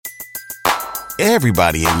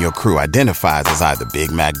Everybody in your crew identifies as either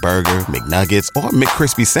Big Mac Burger, McNuggets, or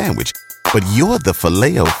McCrispy Sandwich. But you're the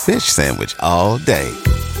Filet-O-Fish Sandwich all day.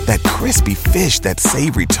 That crispy fish, that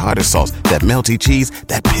savory tartar sauce, that melty cheese,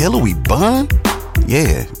 that pillowy bun.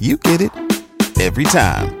 Yeah, you get it. Every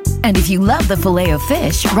time. And if you love the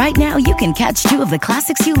Filet-O-Fish, right now you can catch two of the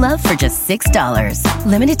classics you love for just $6.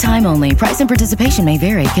 Limited time only. Price and participation may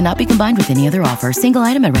vary. Cannot be combined with any other offer. Single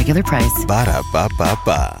item at regular price.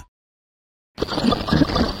 Ba-da-ba-ba-ba.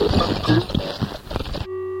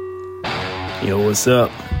 Yo, what's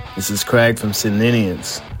up? This is Craig from Sydney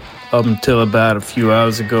Indians. Up until about a few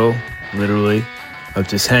hours ago, literally, I was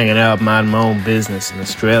just hanging out minding my own business in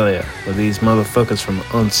Australia, where these motherfuckers from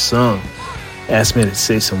Unsung asked me to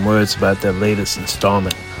say some words about their latest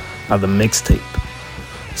installment of the mixtape.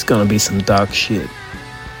 It's gonna be some dark shit.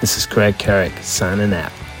 This is Radio Kerrang signing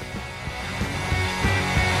out.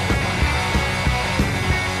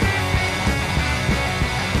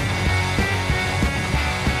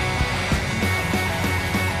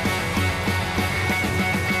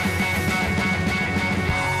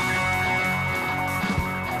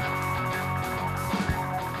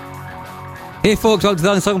 Hey folks, welcome to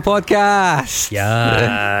the Unsung Podcast.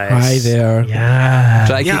 Yeah. Hi there. Yeah.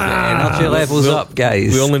 Try to keep the energy levels up,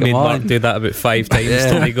 guys. We only Come made on. Mark do that about 5 times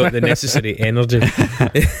till he got the necessary energy.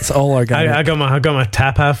 It's all organic. I got my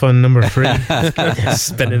tap half on number 3.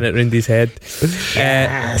 Spinning it round his head.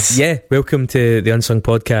 Yes. Welcome to the Unsung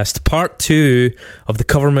Podcast, part 2 of the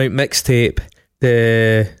Covermount Mixtape.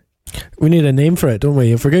 We need a name for it, don't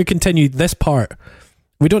we? If we're going to continue this part,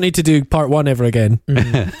 we don't need to do part 1 ever again,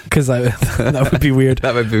 because that would be weird.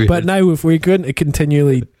 That would be weird. But now, if we're going to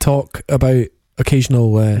continually talk about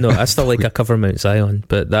occasional... No, I still like a Covermount Zion,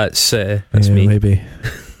 but that's me. Maybe.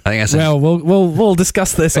 I think that's Well, we'll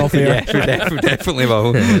discuss this off air. yeah, we definitely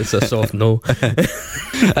will. It's a soft no.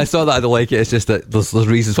 I saw that I don't like it. It's just that there's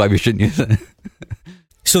reasons why we shouldn't use it.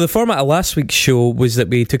 So the format of last week's show was that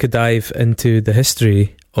we took a dive into the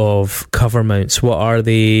history of cover mounts. What are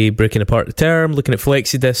they? Breaking apart the term, looking at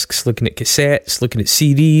flexi discs, looking at cassettes, looking at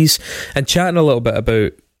CDs, and chatting a little bit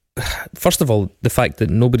about, first of all, the fact that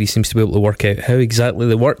nobody seems to be able to work out how exactly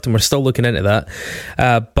they worked, and we're still looking into that,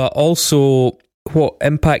 but also what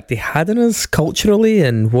impact they had on us culturally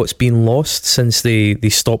and what's been lost since they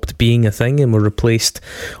stopped being a thing and were replaced,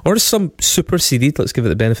 or some superseded, let's give it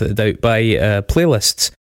the benefit of the doubt, by playlists.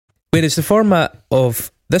 Whereas the format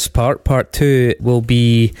of this part 2, will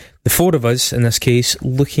be the 4 of us, in this case,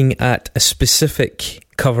 looking at a specific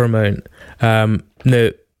cover mount. Now,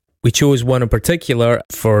 we chose one in particular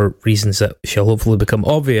for reasons that shall hopefully become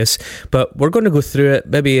obvious, but we're going to go through it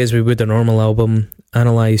maybe as we would a normal album,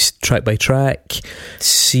 analyse track by track,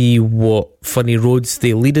 see what funny roads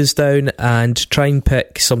they lead us down, and try and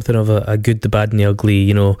pick something of a good, the bad and the ugly,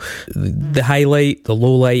 you know, the highlight, the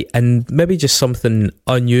low light, and maybe just something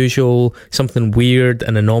unusual, something weird,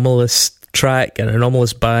 an anomalous track, an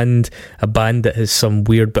anomalous band, a band that has some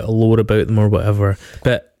weird bit of lore about them or whatever.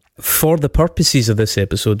 But for the purposes of this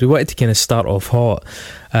episode, we wanted to kind of start off hot,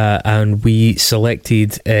 and we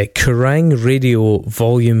selected Kerrang Radio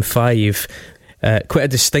Volume 5, quite a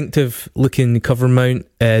distinctive looking cover mount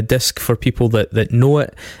disc for people that know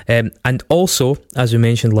it, and also, as we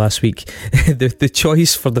mentioned last week, the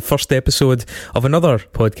choice for the first episode of another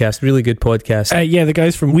podcast, really good podcast. The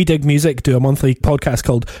guys from We Dig Music do a monthly podcast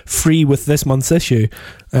called Free with this month's issue,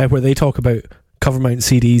 where they talk about Covermount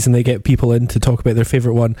CDs and they get people in to talk about their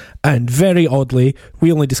favourite one. And very oddly,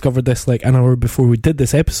 we only discovered this like an hour before we did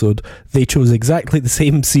this episode. They chose exactly the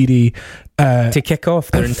same CD to kick off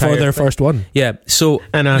their entire for their thing. first one. Yeah, so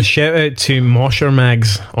And a shout out to Mosher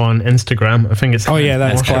Mags on Instagram. I think it's Oh yeah,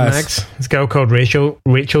 that's Mosher class. Mags. It's a girl called Rachel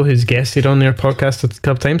who's guested on their podcast a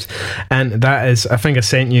couple times, and that is, I think I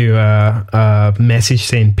sent you a message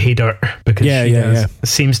saying pay dirt, because she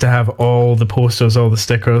seems to have all the posters, all the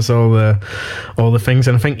stickers, all the things,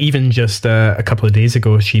 and I think even just a couple of days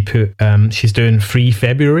ago she put she's doing free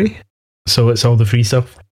February, so it's all the free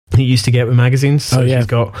stuff you used to get with magazines. So she's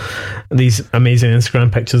got these amazing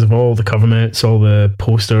Instagram pictures of all the cover mounts, all the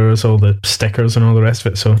posters, all the stickers and all the rest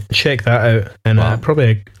of it, so check that out. And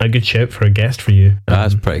probably a good shout for a guest for you.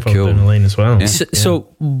 That's pretty cool down the line as well. Yeah. So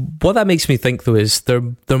what that makes me think though is there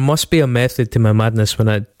must be a method to my madness when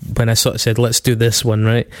I sort of said let's do this one,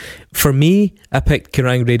 right? For me, I picked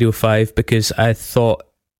Kerrang Radio 5 because I thought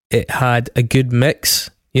it had a good mix.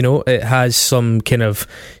 You know, it has some kind of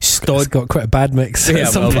It's got quite a bad mix at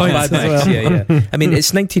some points bad mix, yeah. I mean,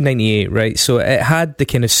 it's 1998, right? So it had the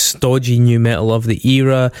kind of stodgy new metal of the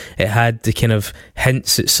era. It had the kind of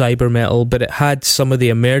hints at cyber metal, but it had some of the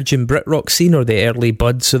emerging Brit rock scene, or the early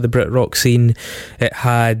buds of the Brit rock scene. It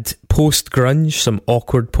had post-grunge, some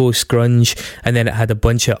awkward post-grunge, and then it had a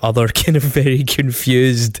bunch of other kind of very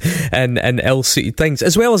confused and ill-suited things,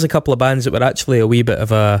 as well as a couple of bands that were actually a wee bit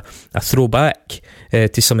of a throwback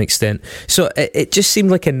to some extent. So it just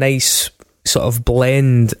seemed like a nice sort of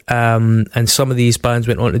blend, and some of these bands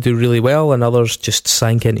went on to do really well and others just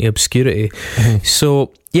sank into obscurity. Mm-hmm.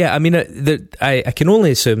 So yeah, I mean, I can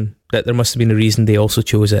only assume that there must have been a reason they also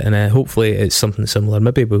chose it, and hopefully it's something similar.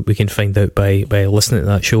 Maybe we can find out by listening to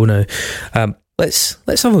that show now. Let's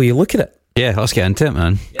have a wee look at it. Yeah, let's get into it,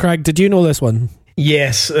 man. Craig, did you know this one?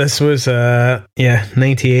 Yes, this was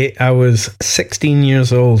 98. I was 16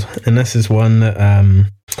 years old, and this is one that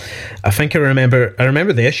I think I remember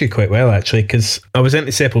the issue quite well, actually, because I was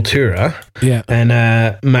into Sepultura,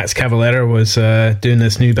 and Max Cavalera was doing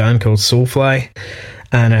this new band called Soulfly,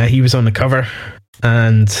 and he was on the cover,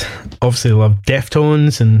 and obviously loved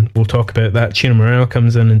Deftones, and we'll talk about that. Chino Moreno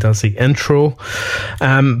comes in and does the intro,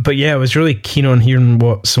 but yeah, I was really keen on hearing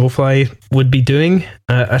what Soulfly would be doing.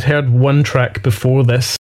 I'd heard one track before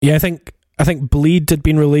this. Yeah, I think Bleed had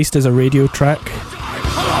been released as a radio track.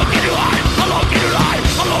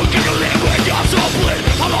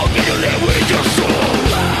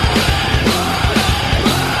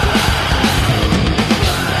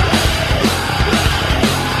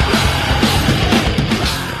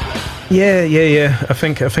 Yeah. I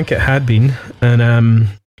think it had been, and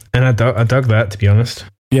I dug that, to be honest.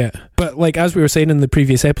 Yeah, but like as we were saying in the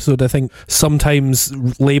previous episode, I think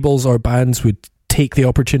sometimes labels or bands would take the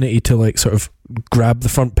opportunity to like sort of grab the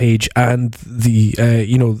front page and the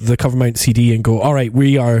the Covermount CD and go, all right,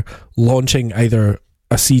 we are launching either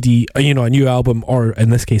a CD, a new album, or in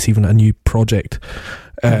this case even a new project.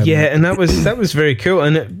 And that was very cool,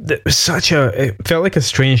 and it was it felt like a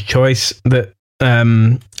strange choice that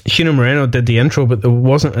Chino Moreno did the intro, but there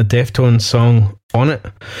wasn't a Deftones song on it.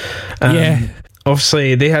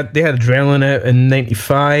 Obviously they had Adrenaline out in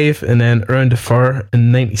 95, and then Around the Fur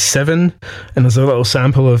in 97, and there's a little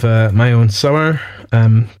sample of My Own Summer,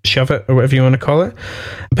 Shove It, or whatever you want to call it.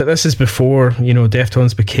 But this is before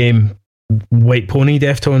Deftones became White Pony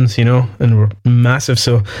Deftones, and were massive.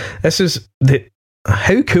 So this is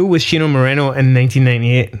how cool was Chino Moreno in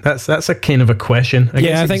 1998? That's a kind of a question.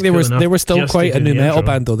 I think they were still quite a new metal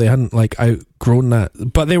band, though. They hadn't like outgrown that,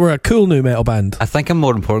 but they were a cool new metal band. I think a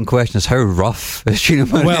more important question is how rough is Chino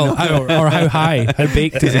Moreno? Well, or how high, how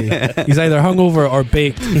baked is he? He's either hungover or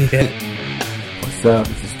baked. Yeah. What's up?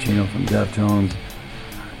 This is Chino from Deftones.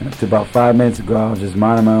 And up to about 5 minutes ago, I was just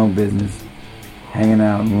minding my own business, hanging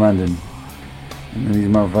out in London. And then these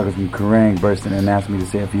motherfuckers from Kerrang burst in and asked me to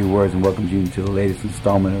say a few words and welcomed you to the latest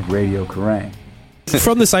installment of Radio Kerrang.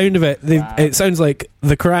 From the sound of it, it sounds like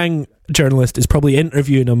the Kerrang journalist is probably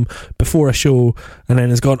interviewing him before a show, and then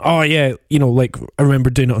has gone, oh yeah, like I remember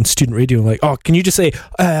doing it on student radio, like, oh, can you just say,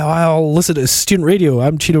 I'll listen to student radio,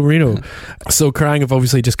 I'm Chino Moreno. So Kerrang have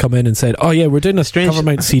obviously just come in and said, oh yeah, we're doing a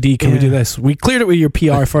Covermount CD, can we do this? We cleared it with your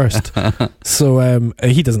PR first. So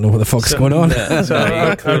he doesn't know what the fuck's going on. So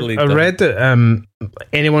I read that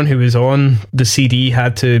anyone who was on the CD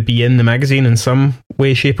had to be in the magazine in some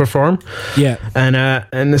way, shape or form. Yeah.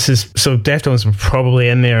 And this is, so Deftones were probably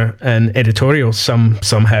in there and editorial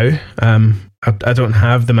somehow. I don't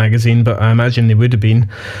have the magazine, but I imagine they would have been.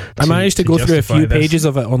 I managed to go through a few pages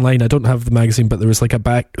of it online. I don't have the magazine, but there was like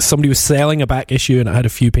somebody was selling a back issue and it had a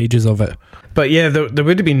few pages of it. But yeah, there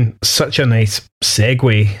would have been such a nice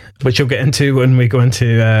segue, which you'll get into when we go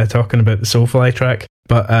into talking about the Soulfly track.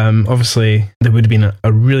 But obviously there would have been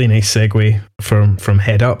a really nice segue from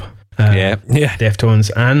Head Up. Deftones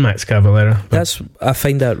and Max Cavalera. I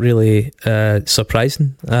find that really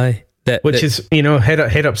surprising. Aye. Which is,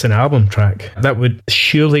 Head Up's an album track. That would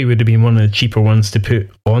have been one of the cheaper ones to put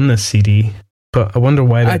on this CD. But I wonder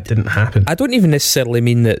why that didn't happen. I don't even necessarily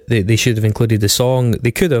mean that they should have included the song.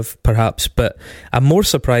 They could have, perhaps, but I'm more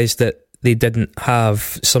surprised that they didn't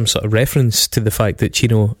have some sort of reference to the fact that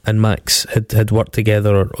Chino and Max had worked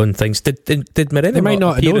together on things. Did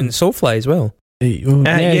Moreno appear in Soulfly as well? He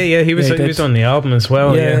was on the album as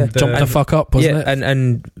well. Jumped the fuck up, wasn't it?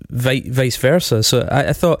 And vice versa. So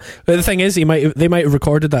I thought, but the thing is, they might have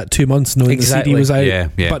recorded that 2 months knowing the CD was out,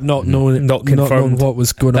 but not knowing what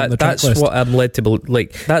was going on. That's what I'm led to believe.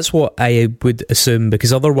 Like, that's what I would assume,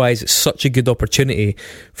 because otherwise it's such a good opportunity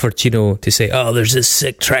for Chino to say, "Oh, there's this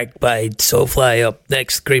sick track by Soulfly up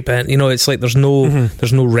next, great band." It's like there's no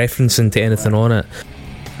referencing to anything on it.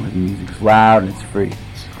 The music's loud and it's free.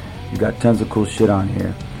 You got tons of cool shit on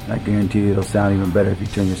here. I guarantee you it'll sound even better if you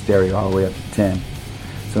turn your stereo all the way up to 10.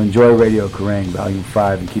 So enjoy Radio Kerrang! Volume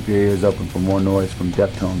 5 and keep your ears open for more noise from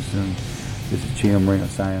Deftones soon. This is Chino Moreno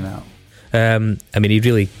signing out. I mean, he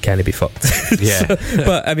really can't be fucked. Yeah.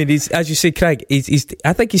 But I mean, he's, as you say, Craig,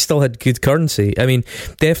 I think he still had good currency. I mean,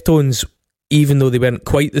 Deftones, even though they weren't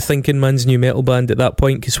quite the thinking man's new metal band at that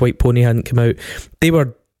point, because White Pony hadn't come out, they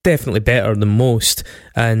were definitely better than most,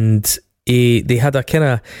 and they had a kind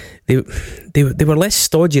of they were less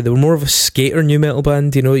stodgy. They were more of a skater new metal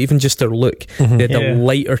band, you know, even just their look. They had a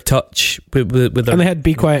lighter touch with their, and they had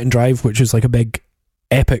Be Quiet and Drive, which was like a big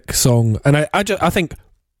epic song, and I think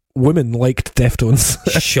women liked Deftones.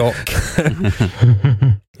 Shock.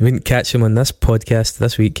 You wouldn't catch him on this podcast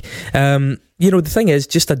this week. You know, the thing is,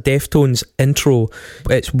 just a Deftones intro,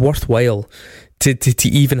 it's worthwhile to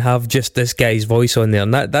even have just this guy's voice on there.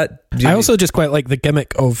 And that I also just quite like the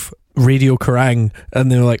gimmick of Radio Kerrang,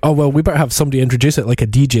 and they're like, oh well, we better have somebody introduce it like a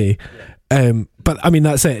DJ. But I mean,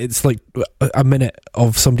 that's it. It's like a minute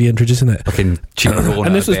of somebody introducing it.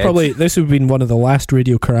 And this would have been one of the last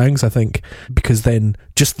Radio Kerrangs, I think, because then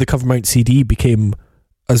just the Covermount CD became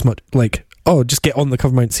as much like, oh, just get on the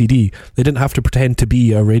Covermount CD. They didn't have to pretend to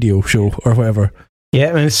be a radio show or whatever.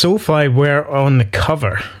 Yeah, and Soulfly were on the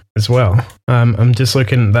cover as well. I'm just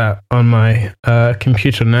looking at that on my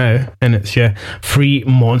computer now, and it's free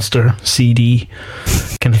monster CD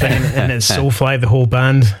kind of thing, and it's Soulfly, the whole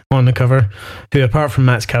band, on the cover, who apart from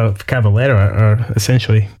Max Cavalera are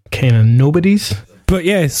essentially kind of nobodies. But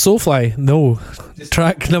yeah, Soulfly, no.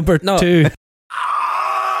 Track number 2.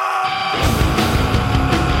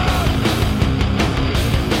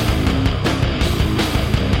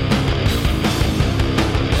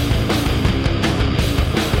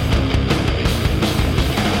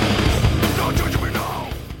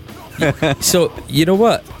 So, you know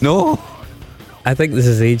what? No. I think this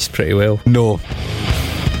has aged pretty well. No.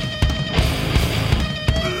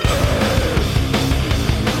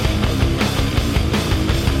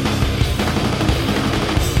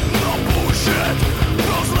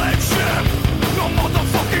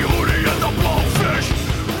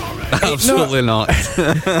 Absolutely not.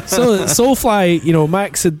 So Soulfly, you know,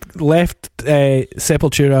 Max had left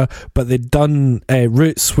Sepultura, but they'd done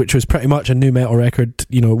Roots, which was pretty much a new metal record.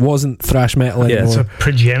 You know, it wasn't thrash metal anymore. Yeah, it's a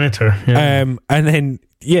progenitor. Yeah. And then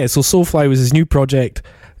so Soulfly was his new project,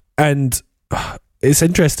 and it's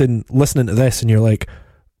interesting listening to this, and you're like,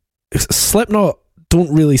 Slipknot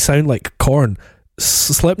don't really sound like Korn.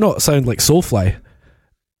 Slipknot sound like Soulfly,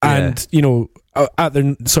 and you know, at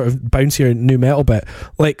their sort of bouncier new metal bit,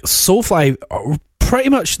 like Soulfly are pretty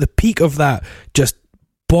much the peak of that, just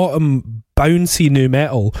bottom bouncy new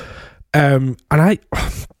metal, and I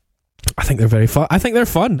think they're very fun. I think they're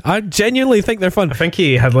fun. I genuinely think they're fun. I think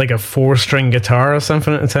he had like a 4-string guitar or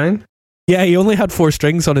something at the time. Yeah, he only had 4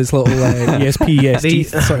 strings on his little ESP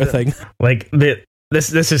sort of thing. Like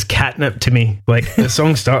this is catnip to me. Like the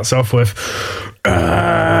song starts off with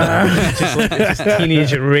just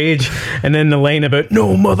teenage rage, and then the line about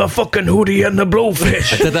no motherfucking hoodie and the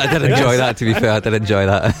blowfish. I did enjoy that, to be fair. I did enjoy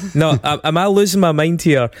that. No, am I losing my mind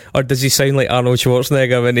here, or does he sound like Arnold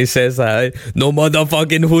Schwarzenegger when he says that? No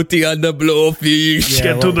motherfucking hoodie and the blowfish.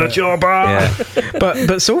 Yeah, get to the chopper. Yeah. But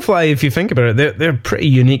Soulfly, if you think about it, they're a pretty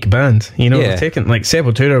unique band. You know, they're taking, like,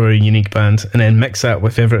 Sepultura were a unique band, and then mix that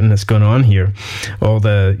with everything that's going on here. All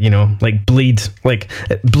the, you know, like Bleed. Like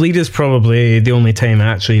Bleed is probably the only time I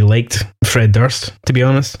actually liked Fred Durst, to be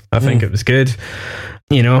honest. I think it was good.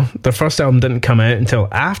 You know, their first album didn't come out until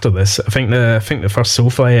after this. I think the first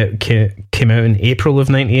Soulfly came out in April of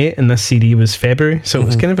 '98, and this CD was February, so it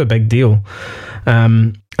was kind of a big deal.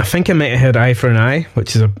 I think I might have heard Eye for an Eye,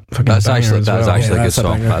 which is a fucking that's banger actually as that's well. actually a good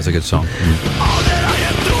song. That's a good song. All that I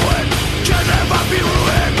am doing can never be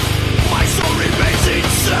ruined. My soul remains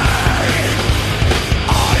insane.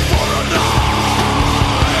 Eye for an eye.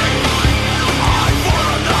 Eye for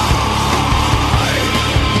an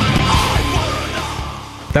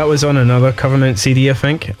eye. That was on another Covermount CD, I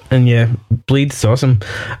think. And yeah, Bleed's awesome.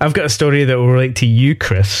 I've got a story that will relate to you,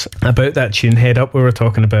 Chris, about that tune, Head Up, we were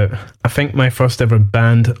talking about. I think my first ever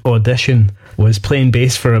band audition was playing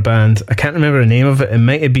bass for a band. I can't remember the name of it. It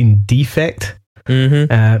might have been Defect.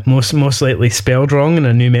 Most likely spelled wrong in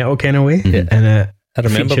a new metal kind of way. And I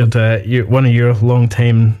remember featured one of your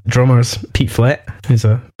long-time drummers, Pete Flett, who's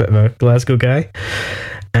a bit of a Glasgow guy.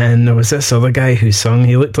 And there was this other guy who sung.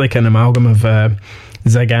 He looked like an amalgam of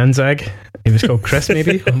Zag and Zag. He was called Chris,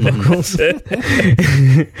 maybe, on vocals.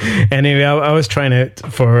 Anyway, I was trying out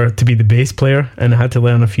to be the bass player, and I had to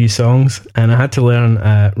learn a few songs. And I had to learn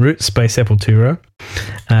Roots by Sepultura,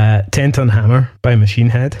 10 Ton Hammer by Machine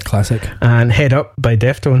Head, classic, and Head Up by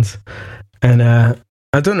Deftones. And I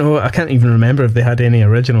don't know, I can't even remember if they had any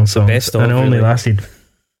original songs. And it only lasted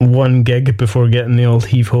one gig before getting the old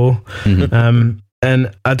heave-ho.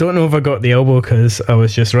 And I don't know if I got the elbow because I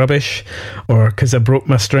was just rubbish, or because I broke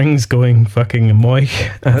my strings going fucking moich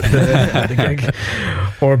at the gig,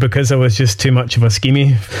 or because I was just too much of a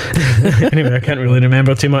schemie. Anyway, I can't really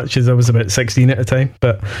remember too much as I was about 16 at the time,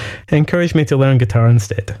 but it encouraged me to learn guitar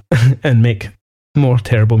instead and make more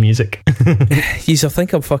terrible music. Jeez, I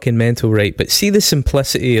think I'm fucking mental, right? But see the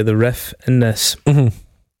simplicity of the riff in this. Mm-hmm.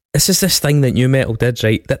 This is this thing that new metal did,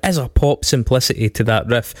 right? There is a pop simplicity to that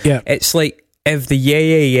riff. Yeah. It's like if the Yeah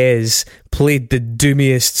Yeah Yeahs played the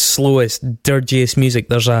doomiest, slowest, dirgiest music,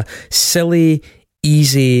 there's a silly,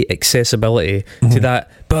 easy accessibility to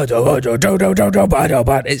that.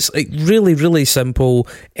 It's like really, really simple,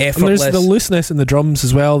 effortless. And there's the looseness in the drums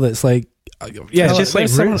as well that's like, yeah, it's just like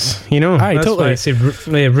Roots, you know. Aye, that's totally. why I say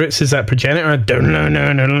Roots is that progenitor.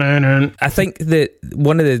 I think that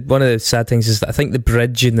one of the sad things is that I think the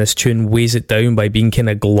bridge in this tune weighs it down by being kind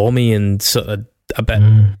of gloomy and sort of a bit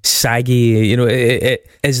saggy. You know, it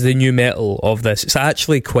is the new metal of this. It's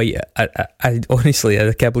actually quite. I honestly,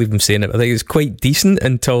 I can't believe I'm saying it. I think it's quite decent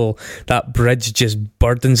until that bridge just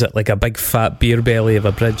burdens it like a big fat beer belly of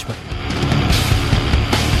a bridge.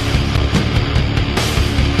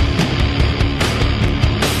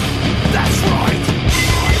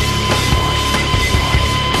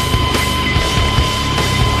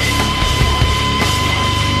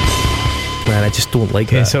 Man, I just don't like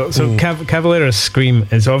that. So Cavalera's scream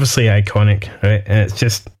is obviously iconic, right? And it's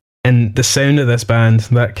just, and the sound of this band,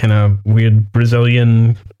 that kind of weird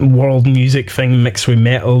Brazilian world music thing mixed with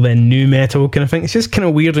metal, then new metal kind of thing. It's just kind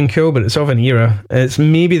of weird and cool, but it's of an era. It's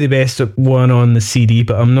maybe the best one on the CD,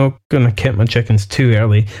 but I'm not going to count my chickens too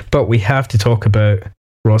early. But we have to talk about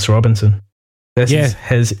Ross Robinson. This is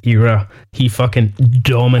his era. He fucking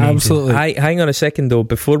dominated. Absolutely. Hang on a second though,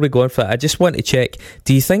 before we go on for that, I just want to check,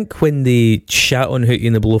 do you think when they shat on Hootie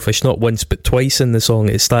and the Blowfish not once but twice in the song,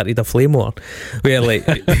 it started a flame war? Where like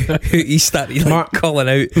Hootie started like calling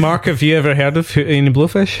out. Mark, have you ever heard of Hootie and the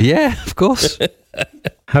Blowfish? Yeah, of course.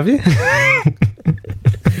 Have you?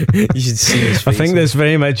 You should see his face. I think this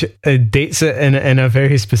very much dates it in a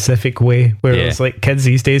very specific way, where it's like kids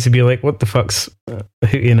these days would be like, what the fuck's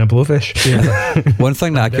Hootie and a Blowfish? Yeah. One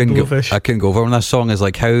thing that I couldn't go over on this song is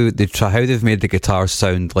like how they've made the guitar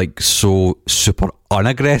sound like so super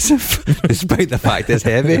unaggressive, despite the fact it's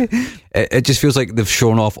heavy. It just feels like they've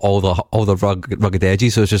shown off all the rugged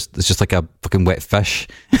edges, so it's just like a fucking wet fish.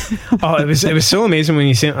 Oh, it was so amazing when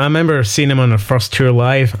you see. I remember seeing them on their first tour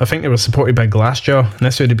live. I think they were supported by Glassjaw, and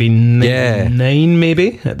this would have been 99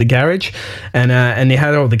 maybe at the garage, and they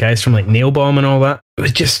had all the guys from like Nailbomb and all that.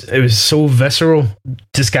 It was so visceral,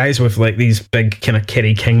 disguised with like these big kind of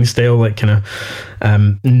Kerry King style like kind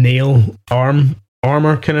of nail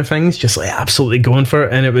armor kind of things, just like absolutely going for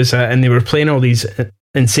it. And it was and they were playing all these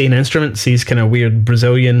insane instruments, these kind of weird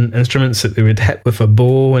Brazilian instruments that they would hit with a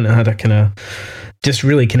bow, and it had a kind of just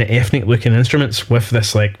really kind of ethnic looking instruments with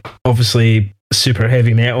this like obviously super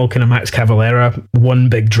heavy metal kind of Max Cavalera, one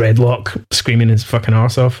big dreadlock screaming his fucking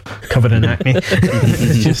arse off, covered in acne.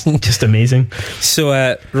 It's just amazing.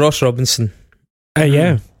 So Ross Robinson,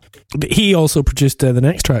 yeah, he also produced the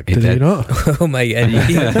next track, did he not? Oh my god,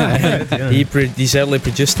 he certainly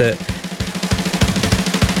produced it.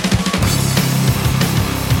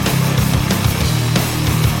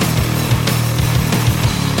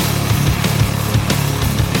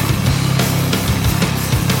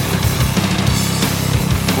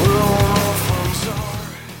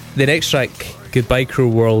 The next track, Goodbye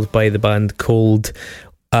Cruel World by the band Cold,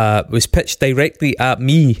 was pitched directly at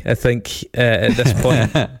me, I think, at this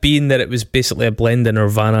point, being that it was basically a blend of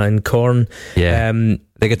Nirvana and Korn. Yeah.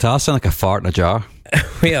 The guitar sound like a fart in a jar.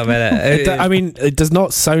 Wait a minute. I mean, it does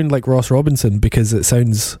not sound like Ross Robinson because it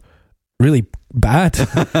sounds really bad.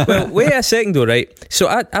 Well, wait a second though, right? So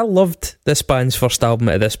I loved this band's first album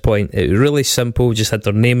at this point. It was really simple, just had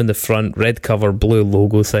their name in the front, red cover, blue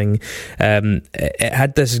logo thing. It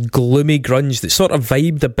had this gloomy grunge that sort of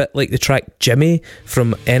vibed a bit like the track Jimmy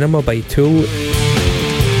from Enema by Tool.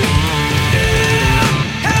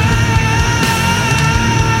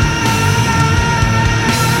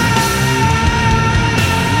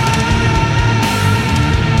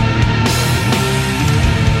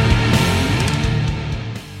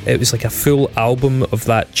 It was like a full album of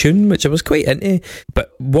that tune, which I was quite into.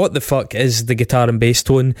 But what the fuck is the guitar and bass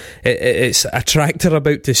tone? It's a tractor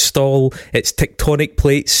about to stall. It's tectonic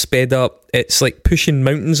plates sped up. It's like pushing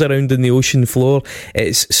mountains around on the ocean floor.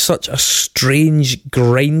 It's such a strange,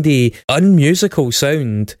 grindy, unmusical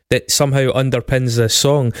sound that somehow underpins this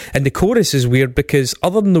song. And the chorus is weird because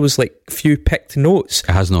other than those like few picked notes,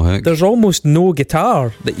 it has no hook. There's almost no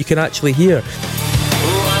guitar that you can actually hear.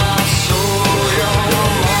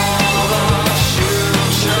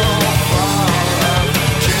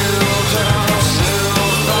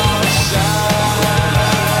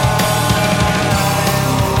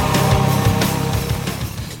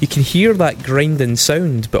 you can hear that grinding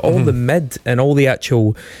sound, but all the mid and all the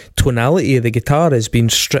actual tonality of the guitar is being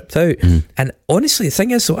stripped out. And honestly, the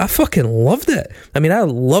thing is, though, I fucking loved it. I mean, I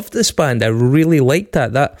loved this band. I really liked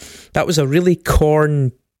that. That was a really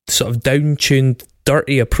Korn sort of down-tuned,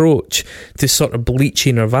 dirty approach to sort of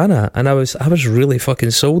bleachy Nirvana, and I was really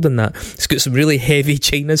fucking sold on that. It's got some really heavy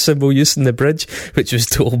China cymbal use in the bridge, which was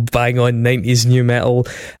total bang on 90s new metal.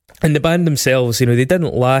 And the band themselves, you know, they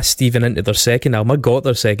didn't last even into their second album. I got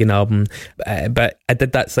their second album, but I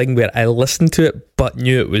did that thing where I listened to it but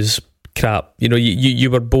knew it was crap. You know,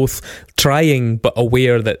 you were both trying but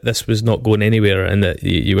aware that this was not going anywhere and that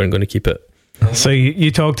you weren't going to keep it. So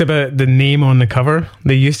you talked about the name on the cover.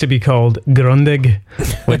 They used to be called Grundig,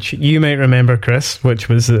 which you might remember, Chris, which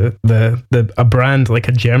was a brand, like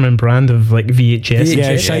a German brand of like VHS.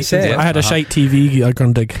 Yeah, I had a shite TV,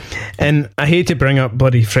 Grundig. And I hate to bring up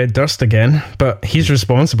bloody Fred Durst again, but he's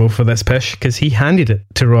responsible for this pish because he handed it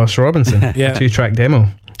to Ross Robinson, 2-track demo,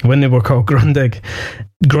 when they were called Grundig.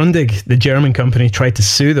 Grundig, the German company, tried to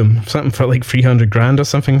sue them, something for like 300 grand or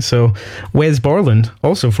something. So Wes Borland,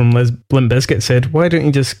 also from Limp Bizkit, said, why don't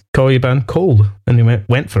you just call your band Cold? And they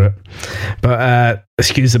went for it. But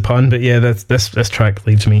excuse the pun, but yeah, this track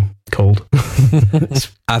leaves me cold.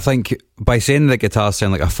 I think by saying the guitars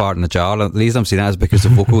sound like a fart in a jar, the reason I'm saying that is because the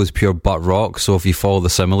vocal is pure butt rock. So if you follow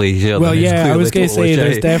the simile here, well, yeah, I was going to say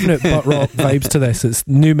there's definite butt rock vibes to this. It's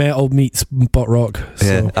new metal meets butt rock. So.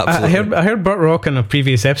 Yeah, absolutely. I heard butt rock in a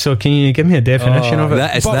previous episode. Can you give me a definition of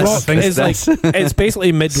it? Butt rock is like, it's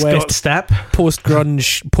basically Midwest post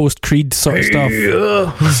grunge, post Creed sort of stuff.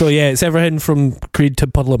 So yeah, it's everything from Creed to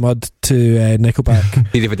Puddle of Mud to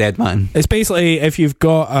Nickelback. Deed of a Dead Man. It's basically if you've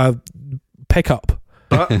got a pickup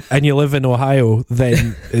and you live in Ohio,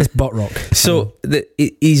 then it's butt rock. So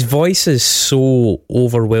his voice is so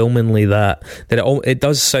overwhelmingly that it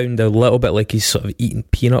does sound a little bit like he's sort of eating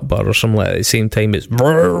peanut butter or something like that. At the same time, he's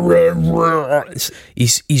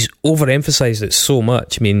overemphasised it so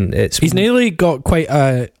much. I mean, he's nearly got quite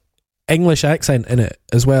a English accent in it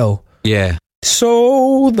as well. Yeah.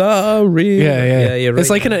 So the real. Yeah, you're right. It's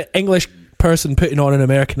like an English person putting on an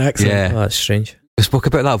American accent. Yeah, that's strange. We spoke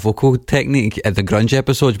about that vocal technique in the grunge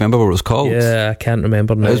episode. Remember what it was called? Yeah, I can't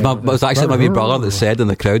remember now. It was actually my wee brother that said in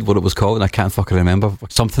the crowd what it was called, and I can't fucking remember.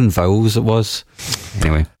 Something vowels it was.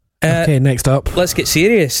 Anyway. Okay, next up. Let's get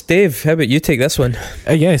serious. Dave, how about you take this one?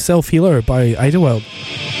 Yeah, Self Healer by Idlewild.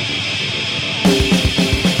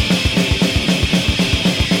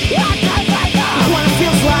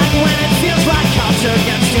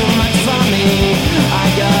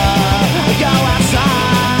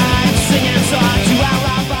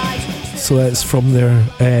 So that's from their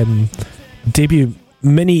debut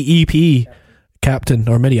mini EP, Captain,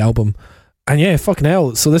 or mini album. And yeah, fucking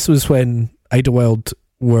hell. So this was when Idlewild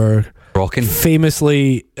were rocking,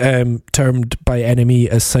 famously termed by NME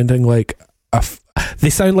as sounding like they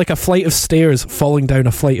sound like a flight of stairs falling down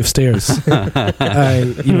a flight of stairs. So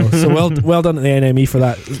well done to the NME for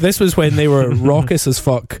that. This was when they were raucous as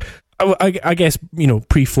fuck. I guess,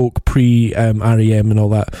 pre-folk, pre-REM and all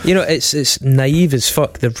that. It's naive as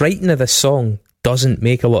fuck. The writing of this song doesn't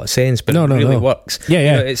make a lot of sense, but it really works.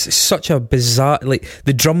 Yeah. It's such a bizarre, like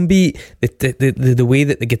the drum beat, the way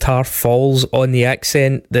that the guitar falls on the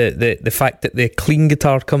accent, the fact that the clean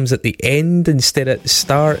guitar comes at the end instead at the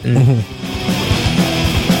start. And a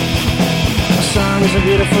song is a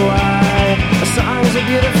beautiful lie. A song is a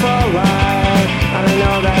beautiful lie. And I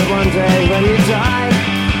know that one day when you die,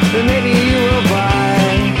 then maybe you will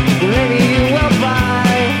buy. Maybe you will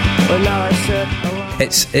buy. But now I sit alone.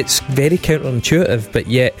 It's very counterintuitive, but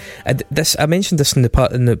yet I mentioned this in the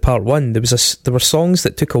part one. There were songs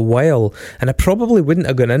that took a while, and I probably wouldn't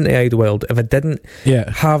have gone into Idlewild if I didn't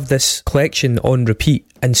have this collection on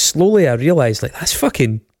repeat. And slowly I realised, like, that's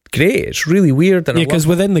fucking great. It's really weird. And because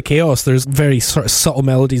within the chaos there's very sort of subtle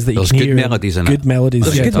melodies that you can hear. There's good melodies in it. Good melodies.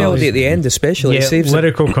 There's good melody at the end, especially. Yeah, it saves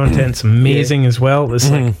lyrical content's amazing as well. It's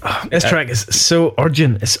like this track is so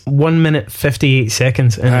urgent. It's 1 minute 58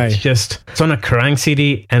 seconds, and it's on a Kerrang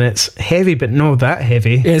CD, and it's heavy, but not that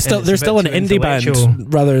heavy. Yeah, they're still an indie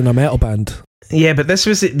band rather than a metal band. Yeah, but this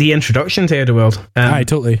was the introduction to Idlewild.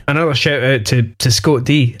 Totally. Another shout out to Scott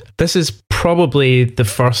D. This is probably the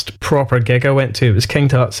first proper gig I went to. It was King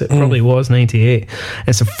Tut's. It probably was 98.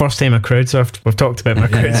 It's the first time I crowd surfed. We've talked about my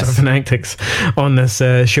crowd surfing antics on this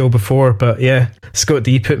show before, but yeah, Scott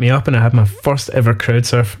D put me up, and I had my first ever crowd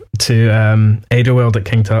surf to Idlewild at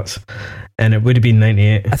King Tut's. And it would have been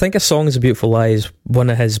 98. I think A Song is a Beautiful Lie is one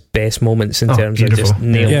of his best moments in terms of just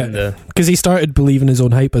nailing the... Because he started believing his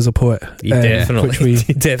own hype as a poet. Definitely. Which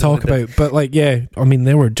we talk about. But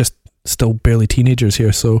they were just still barely teenagers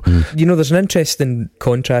here. So there's an interesting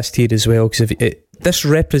contrast here as well, because this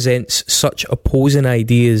represents such opposing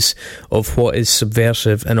ideas of what is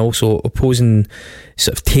subversive, and also opposing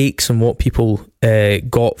sort of takes on what people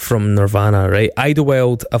got from Nirvana, right?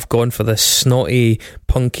 Idlewild have gone for this snotty,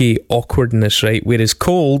 punky awkwardness, right? Whereas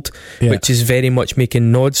Cold, which is very much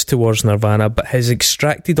making nods towards Nirvana, but has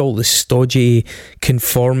extracted all the stodgy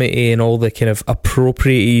conformity and all the kind of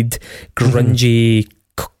appropriated, grungy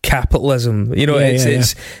capitalism.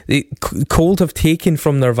 Cold have taken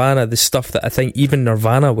from Nirvana the stuff that I think even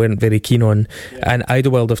Nirvana weren't very keen on, and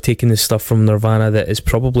Idlewild have taken the stuff from Nirvana that is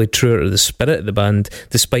probably truer to the spirit of the band,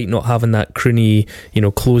 despite not having that croony,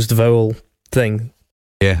 closed vowel thing.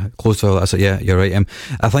 Yeah, closed vowel, that's it. Yeah, you're right.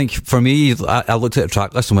 I think for me, I looked at the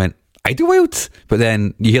track list and went, Idlewild? But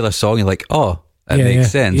then you hear the song, you're like, oh, it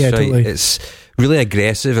makes sense, right? Totally. It's really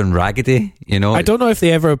aggressive and raggedy, I don't know if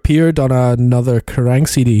they ever appeared on another Kerrang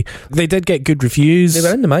CD. They did get good reviews. They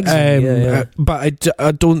were in the magazine, but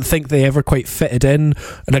I don't think they ever quite fitted in,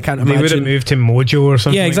 and I can't imagine. They would have moved to Mojo or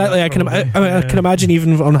something. Yeah, exactly. Like I can imagine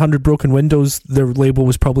even on 100 Broken Windows, their label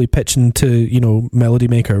was probably pitching to Melody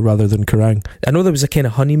Maker rather than Kerrang. I know there was a kind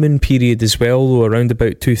of honeymoon period as well, though, around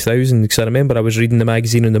about 2000, because I remember I was reading the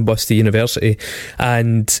magazine on the bus to university,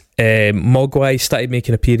 and Mogwai started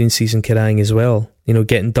making appearances in Kerrang as well,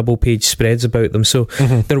 getting double page spreads about them. So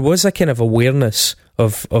there was a kind of awareness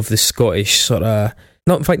of the Scottish sort of,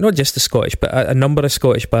 not just the Scottish, but a number of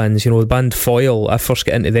Scottish bands. The band Foil, I first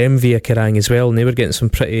got into them via Kerrang as well, and they were getting some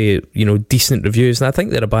pretty decent reviews, and I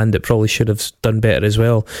think they're a band that probably should have done better as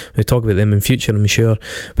well. We'll talk about them in future, I'm sure.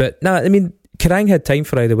 But Kerrang had time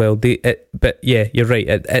for Idlewild, but yeah, you're right.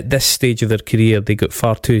 At this stage of their career, they got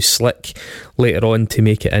far too slick later on to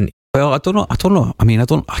make it in. Well, I don't know.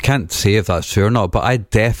 I can't say if that's true or not, but I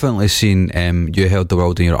definitely seen You Held the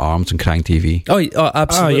World in Your Arms on Kerrang TV. Oh,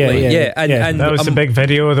 absolutely. Yeah. And that was the big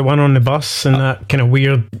video, the one on the bus, and that kind of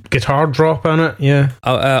weird guitar drop on it. Yeah.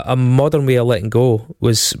 A Modern Way of Letting Go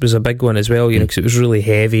was a big one as well, because it was really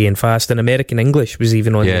heavy and fast, and American English was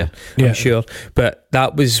even on there, I'm sure. But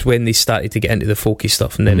that was when they started to get into the folky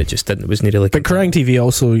stuff, and then it just didn't. It wasn't really. But Kerrang TV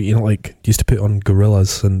also, used to put on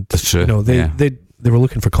Gorillaz, and that's true. They were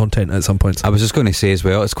looking for content at some points. I was just going to say as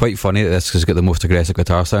well, it's quite funny that this has got the most aggressive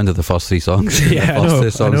guitar sound of the first three songs. The first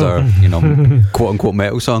two songs are, quote unquote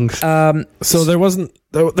metal songs. So there wasn't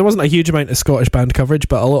a huge amount of Scottish band coverage,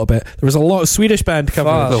 but a little bit. There was a lot of Swedish band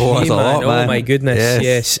coverage. There was a lot, man. Oh my goodness,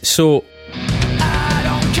 yes. So I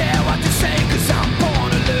don't care what you say, 'cause I'm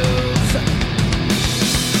born to lose.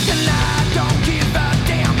 And I don't give a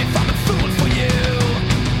damn if I'm a fool for you.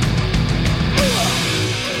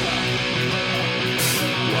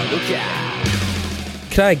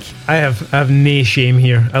 Craig, I have no shame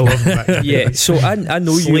here. I love Backyard Babies. So I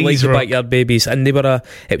know you like the Backyard Babies, and it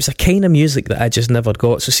was a kind of music that I just never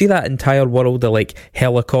got. So see that entire world of like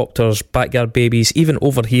Helicopters, Backyard Babies, even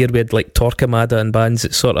over here we had like Torquemada and bands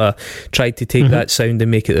that sort of tried to take that sound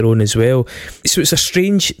and make it their own as well. So it's a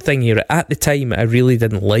strange thing here. At the time, I really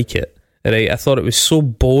didn't like it. Right, I thought it was so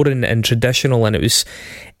boring and traditional, and it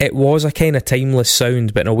was a kind of timeless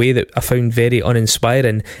sound, but in a way that I found very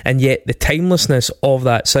uninspiring. And yet the timelessness of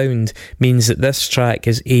that sound means that this track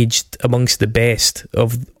is aged amongst the best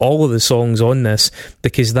of all of the songs on this,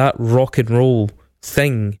 because that rock and roll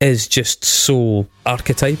thing is just so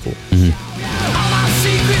archetypal. All my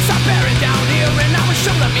secrets are buried down here, and I will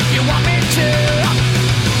show them if you want me to.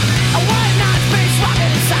 A white night space rocket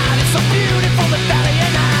inside, it's so beautiful, the valley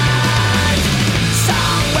and night.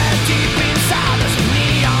 Somewhere deep inside, there's a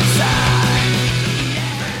neon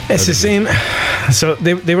sign. It's the same. So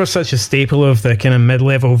they were such a staple of the kind of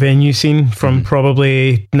mid-level venue scene from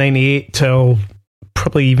probably 98 till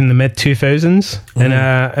probably even the mid-2000s. And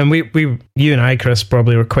you and I, Chris,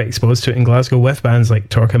 probably were quite exposed to it in Glasgow with bands like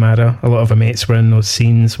Torquemada. A lot of our mates were in those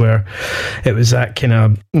scenes where it was that kind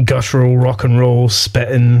of guttural rock and roll,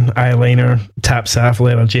 spitting, eyeliner, tap saff,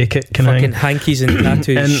 leather jacket kind of fucking hankies and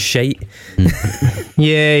tattoos shite.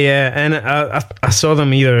 Yeah. And I saw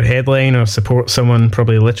them either headline or support someone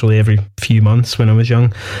probably literally every few months when I was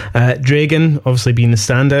young. Dragon, obviously being the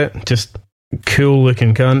standout, just cool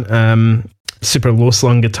looking cunt. Super low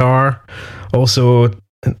slung guitar. Also,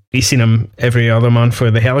 you've seen him every other month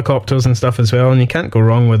for the Helicopters and stuff as well, and you can't go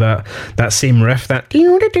wrong with that same riff, which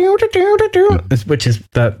is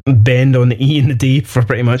that bend on the E and the D for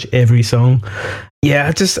pretty much every song.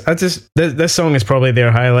 Yeah, this song is probably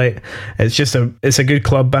their highlight. It's a good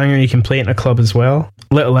club banger. You can play it in a club as well.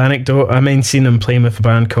 Little anecdote, I seen them playing with a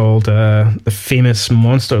band called the Famous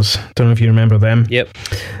Monsters. Don't know if you remember them. Yep.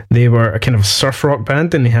 They were a kind of surf rock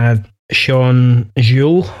band, and they had Sean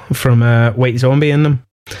Jules from White Zombie in them.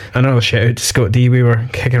 Another shout out to Scott D. We were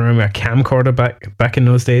kicking around with a camcorder back in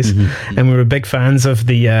those days, and we were big fans of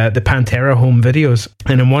the Pantera home videos.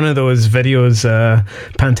 And in one of those videos,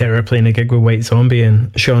 Pantera playing a gig with White Zombie,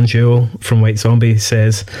 and Sean Jewell from White Zombie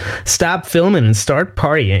says, "Stop filming and start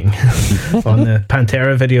partying," on the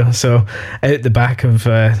Pantera video. So out the back of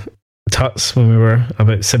Tuts, when we were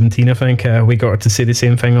about 17, I think, we got to see the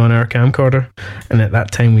same thing on our camcorder, and at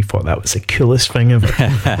that time we thought that was the coolest thing ever.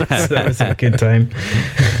 That was a good time.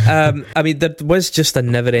 I mean, there was just a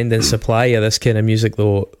never-ending supply of this kind of music,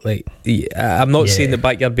 though. Like, I'm not saying that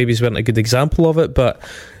Backyard Babies weren't a good example of it, but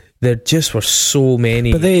there just were so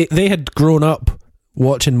many. But they had grown up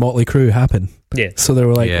watching Motley Crue happen. Yeah. So they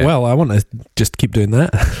were like, well, I want to just keep doing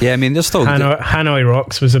that. Yeah, I mean, there's still... Hanoi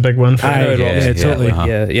Rocks was a big one for Hanoi Rocks. Yeah,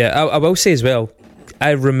 totally. Yeah. I will say as well,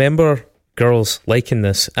 I remember girls liking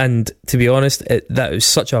this, and to be honest, that was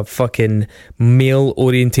such a fucking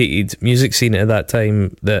male-orientated music scene at that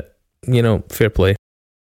time that, you know, fair play.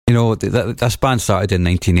 You know, this band started in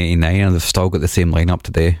 1989 and they've still got the same lineup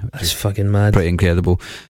today. That's fucking mad. Pretty incredible.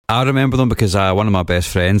 I remember them because one of my best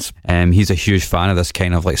friends, he's a huge fan of this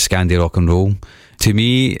kind of like Scandi rock and roll. To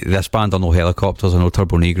me, this band are no Helicopters or no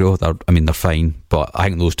Turbo Negro. They're fine, but I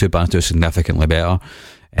think those two bands do significantly better.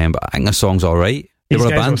 But I think the song's alright. These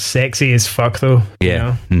guys were sexy as fuck, though.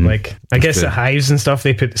 Yeah. You know? Like, I guess the Hives and stuff,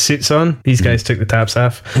 they put the suits on. These guys took the taps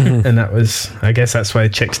off, and that was, I guess that's why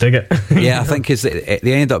chicks dig it. Yeah, I think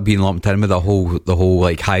they ended up being lumped in with the whole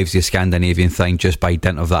like Hives, the Scandinavian thing, just by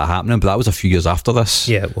dint of that happening. But that was a few years after this.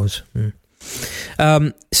 Yeah, it was.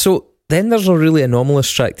 So then there's a really anomalous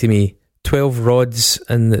track to me, 12 Rods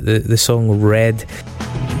and the song Red.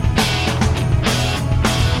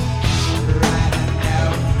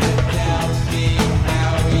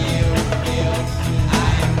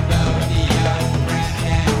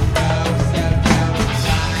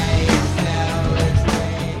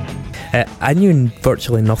 I knew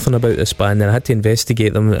virtually nothing about this band, and I had to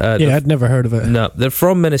investigate them. I'd never heard of it. No, they're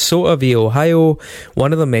from Minnesota via Ohio.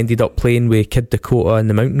 One of them ended up playing with Kid Dakota and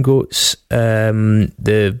the Mountain Goats.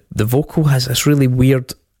 The vocal has this really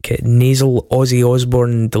weird nasal Ozzy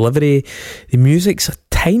Osbourne delivery. The music's a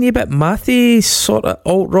tiny bit mathy, sort of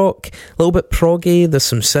alt rock, a little bit proggy. There's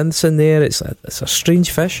some synths in there. It's a strange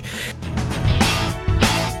fish.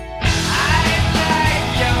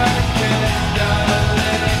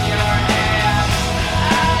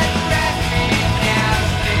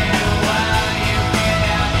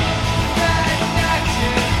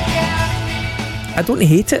 I don't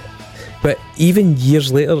hate it, but even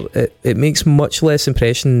years later, it makes much less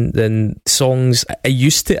impression than songs I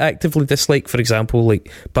used to actively dislike, for example,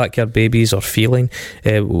 like Backyard Babies or Feeling,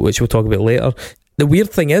 which we'll talk about later. The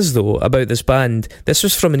weird thing is, though, about this band, this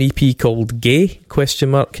was from an EP called Gay,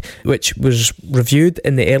 which was reviewed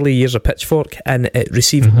in the early years of Pitchfork, and it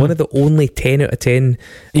received one of the only 10 out of 10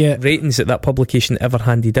 ratings that publication ever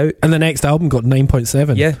handed out. And the next album got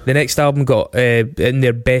 9.7. Yeah, the next album got in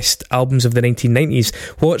their best albums of the 1990s.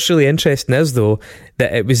 What's really interesting is, though,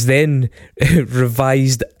 that it was then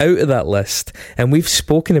revised out of that list, and we've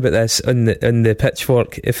spoken about this in the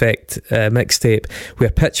Pitchfork Effect mixtape,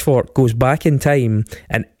 where Pitchfork goes back in time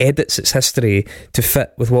and edits its history to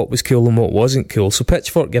fit with what was cool and what wasn't cool. So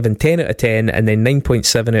Pitchfork given 10 out of 10 and then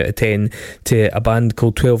 9.7 out of 10 to a band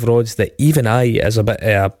called 12 Rods that even I, as a bit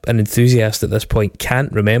an enthusiast at this point,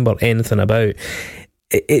 can't remember anything about.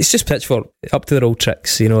 It's just Pitchfork up to their old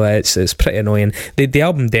tricks, you know. It's pretty annoying. The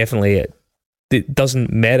album definitely it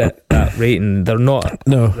doesn't merit that rating. They're not.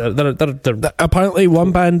 No. They're apparently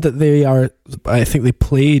one band that I think they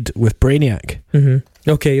played with Brainiac.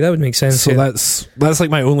 Okay, that would make sense. So that's like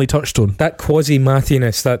my only touchstone. That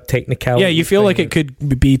quasi-mathiness, that technicality. Yeah, you feel like it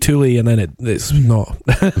could be Tooley and then it's not.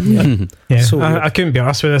 Yeah. So I couldn't be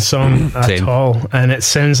arsed with this song at all, and it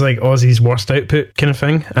sounds like Ozzy's worst output kind of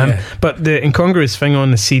thing. But the incongruous thing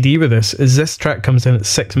on the CD with this track comes in at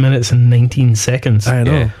 6 minutes and 19 seconds. I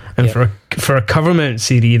know. And for a Covermount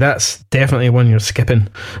CD, that's definitely one you're skipping.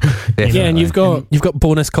 Yeah, and you've got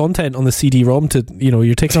bonus content on the CD-ROM to, you know,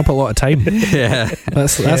 you're taking up a lot of time. Yeah.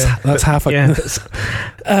 That's half a...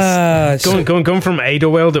 Going from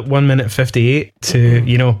Idlewild at 1 minute 58 to,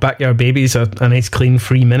 you know, Backyard Babies, a nice clean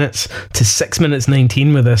 3 minutes, to 6 minutes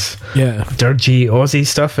 19 with this dirgy Aussie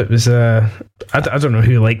stuff. It was I don't know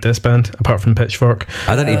who liked this band apart from Pitchfork.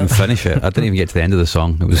 I didn't even finish it. I didn't even get to the end of the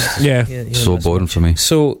song. It was so boring for me.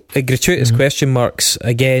 So gratuitous question marks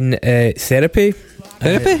again. Therapy.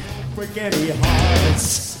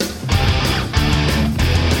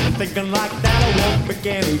 Thinking like that, I won't make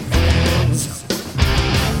any friends.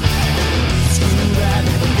 Screw that,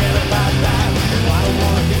 forget about that. I don't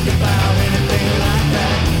want to think about anything like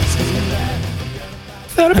that. Screw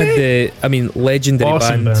that. Therapy. Legendary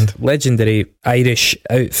awesome band, legendary Irish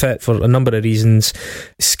outfit for a number of reasons.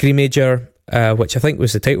 Screamager, which I think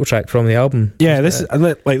was the title track from the album. Yeah, this is one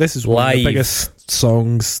of the biggest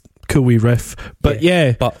songs. Cool wee riff, but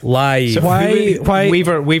but live. So why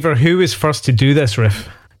Weaver? Who was first to do this riff?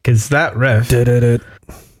 Because that riff.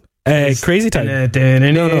 Crazy Time.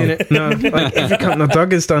 No. Like every Company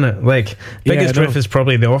Doug has done it. Like biggest riff is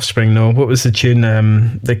probably The Offspring. No, what was the tune?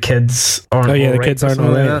 The Kids Aren't. Oh yeah, the Kids Aren't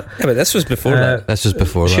All Right. Yeah, but this was before that. This was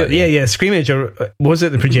before that. Yeah. Screamager, was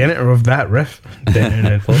it the progenitor of that riff?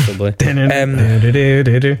 Possibly.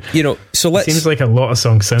 So let's. Seems like a lot of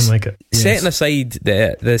songs sound like it. Setting aside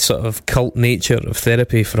the sort of cult nature of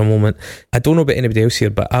Therapy for a moment, I don't know about anybody else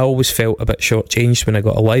here, but I always felt a bit shortchanged when I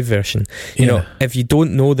got a live version. You know, if you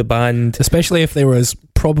don't know the band, especially if they were as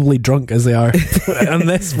probably drunk as they are on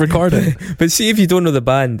this recording. But see, if you don't know the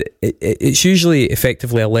band, it's usually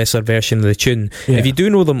effectively a lesser version of the tune. If you do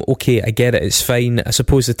know them, okay, I get it, it's fine. I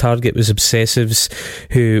suppose the target was obsessives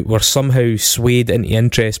who were somehow swayed into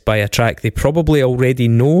interest by a track they probably already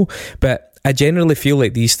know, but I generally feel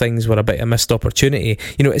like these things were a bit of a missed opportunity.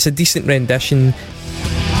 You know, it's a decent rendition.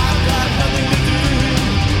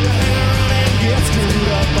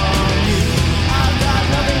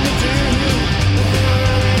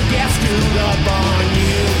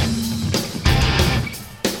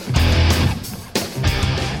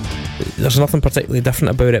 There's nothing particularly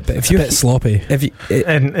different about it, but if you're a bit sloppy,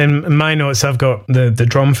 in my notes, I've got the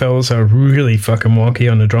drum fills are really fucking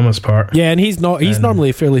wonky on the drummer's part. Yeah, and he's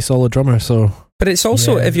normally a fairly solid drummer, so. But it's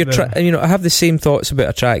also if you're I have the same thoughts about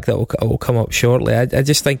a track that will come up shortly. I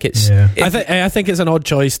just think it's. Yeah. I think it's an odd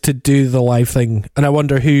choice to do the live thing, and I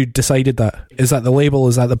wonder who decided that. Is that the label?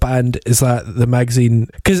 Is that the band? Is that the magazine?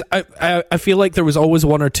 Because I feel like there was always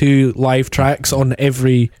one or two live tracks on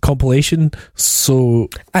every compilation, so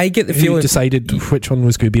I get the feeling decided which one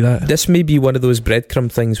was going to be that. This may be one of those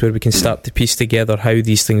breadcrumb things where we can start to piece together how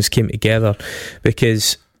these things came together,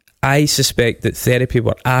 because I suspect that Therapy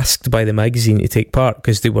were asked by the magazine to take part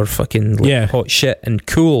because they were fucking hot shit and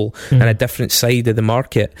cool and a different side of the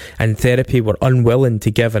market, and Therapy were unwilling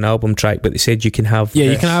to give an album track, but they said you can have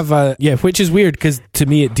you can have which is weird because to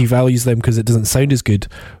me it devalues them because it doesn't sound as good.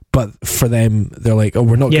 But for them, they're like, "Oh,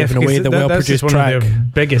 we're not giving away the well-produced track." That's one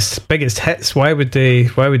of their biggest hits. Why would they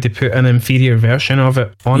put an inferior version of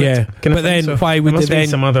it on it? But then why would they then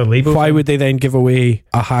some other label? Why would they then give away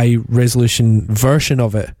a high-resolution version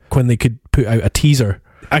of it when they could put out a teaser?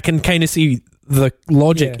 I can kind of see the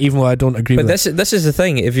logic, even though I don't agree with it. But this is the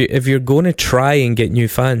thing. If you're going to try and get new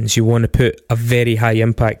fans, you want to put a very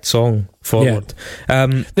high-impact song forward.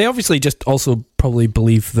 They obviously just also probably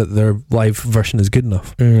believe that their live version is good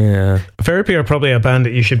enough. Therapy are probably a band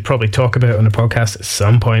that you should probably talk about on the podcast at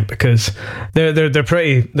some point, because they're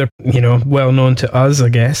well known to us, I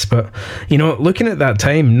guess. But looking at that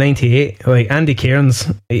time, 98, like Andy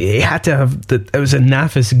Cairns, he had to have it was a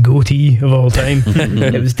naffest goatee of all time.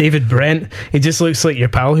 It was David Brent. He just looks like your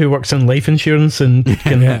pal who works on life insurance and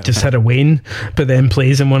just had a wane, but then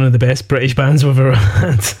plays in one of the best British bands we've ever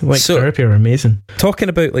had. Therapy are amazing. Talking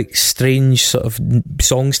about like strange sort of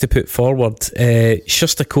songs to put forward,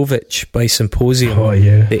 Shostakovich by Symposium,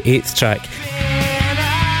 the 8th track.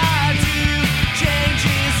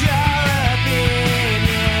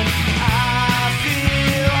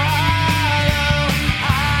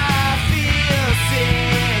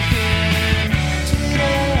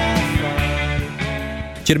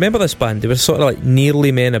 Do you remember this band? They were sort of like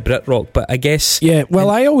nearly men of Brit rock, but I guess I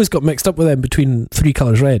always got mixed up with them between Three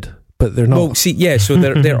Colours Red. But they're not. Well, see, so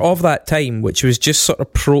they're of that time, which was just sort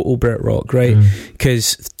of proto Brit rock, right?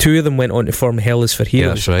 Because two of them went on to form Hell Is for Heroes.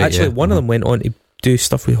 Yeah, that's right, actually, one of them went on to do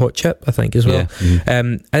stuff with Hot Chip, I think, as well.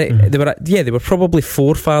 They were probably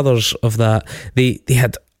forefathers of that. They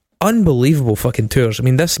had unbelievable fucking tours. I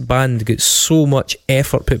mean, this band got so much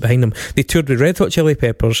effort put behind them. They toured with Red Hot Chili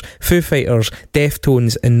Peppers, Foo Fighters,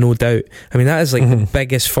 Deftones, and No Doubt. I mean, that is like the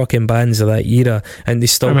biggest fucking bands of that era, and they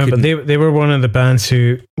still. I remember they were one of the bands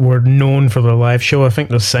who were known for their live show. I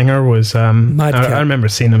think the singer was I remember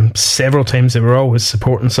seeing them several times. They were always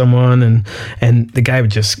supporting someone, and the guy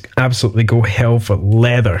would just absolutely go hell for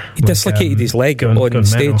leather. He dislocated his leg on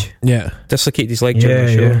stage. Yeah, dislocated his leg during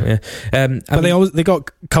the show. But they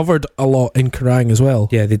got covered a lot in Kerrang as well.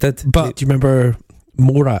 Yeah, they did. But do you remember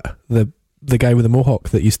Morat, the guy with the mohawk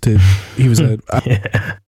that used to? He was a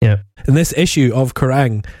yeah. In this issue of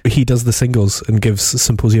Kerrang, he does the singles and gives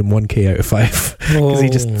Symposium 1K out of 5 because he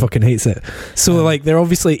just fucking hates it. So like, they're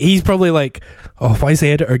obviously, he's probably like, oh, why is the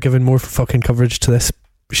editor giving more fucking coverage to this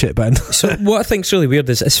shit band? So what I think's really weird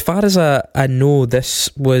is, as far as I know, this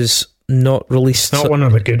was not released. Not one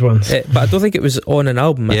of the good ones. But I don't think it was on an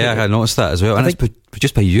album. I noticed that as well. And it's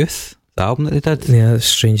produced by Youth, the album that they did. Yeah, that's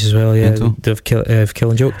strange as well. Yeah, of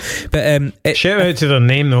Killing Joke. But shout out to their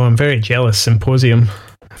name though. I'm very jealous. Symposium.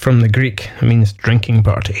 From the Greek, it means drinking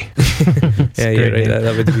party. Yeah, you're right.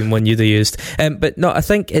 That would have been one you'd have used. But no, I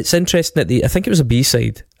think it's interesting that I think it was a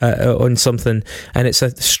B-side on something, and it's a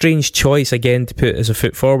strange choice again to put as a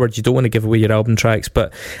foot forward. You don't want to give away your album tracks,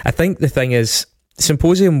 but I think the thing is,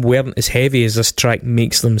 Symposium weren't as heavy as this track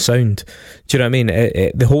makes them sound. Do you know what I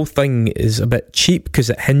mean? The whole thing is a bit cheap because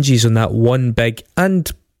it hinges on that one big and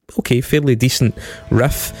fairly decent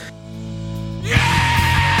riff.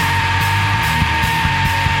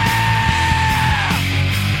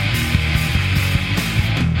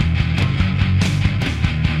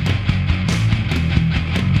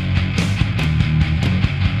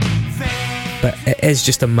 But it is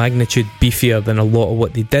just a magnitude beefier than a lot of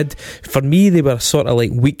what they did. For me, they were sort of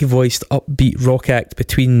like weak-voiced, upbeat rock act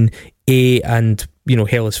between A and,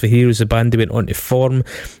 Hell is for Heroes, the band they went on to form.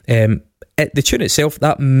 The tune itself,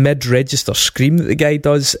 that mid-register scream that the guy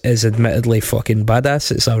does, is admittedly fucking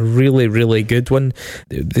badass. It's a really, really good one.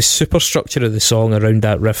 The superstructure of the song around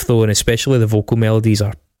that riff, though, and especially the vocal melodies,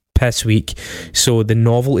 are piss weak, so the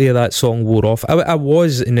novelty of that song wore off. I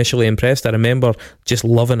was initially impressed. I remember just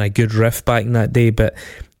loving a good riff back in that day, but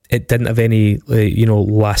it didn't have any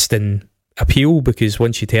lasting appeal, because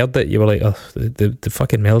once you'd heard it, you were like, oh, the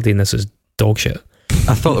fucking melody in this is dog shit.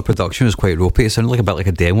 I thought the production was quite ropey. It sounded like a bit like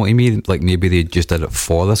a demo to me, like maybe they just did it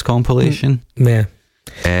for this compilation. Yeah.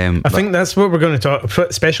 I think that's what we're going to talk,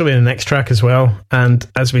 especially in the next track as well. And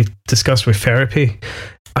as we discussed with Therapy,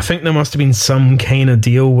 I think there must have been some kind of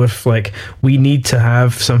deal with, like, we need to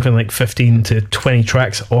have something like 15 to 20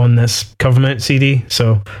 tracks on this Covermount CD,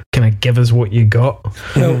 so can I give us what you got?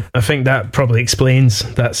 No. I think that probably explains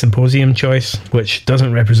that Symposium choice, which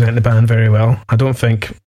doesn't represent the band very well. I don't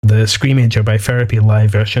think the Screamager by Therapy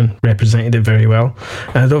live version represented it very well,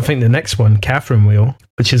 and I don't think the next one, Catherine Wheel,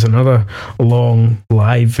 which is another long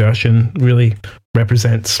live version, really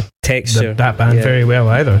represents texture that band very well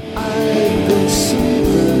either.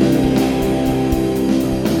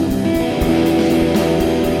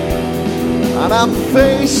 And I'm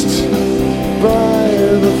faced by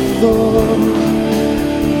the thorn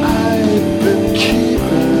I've been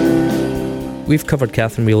keeping. We've covered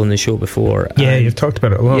Catherine Wheel on the show before. Yeah, you've talked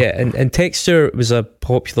about it a lot. Yeah, and Texture was a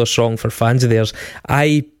popular song for fans of theirs.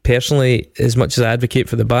 I personally, as much as I advocate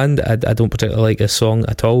for the band, I don't particularly like this song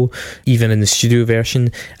at all, even in the studio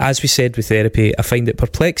version. As we said with Therapy, I find it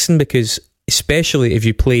perplexing because, especially if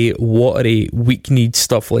you play watery, weak-kneed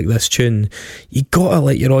stuff like this tune, you gotta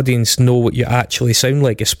let your audience know what you actually sound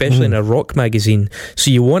like, especially in a rock magazine.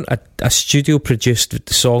 So you want a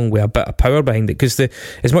studio-produced song with a bit of power behind it, because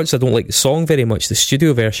as much as I don't like the song very much, the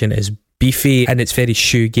studio version is beefy and it's very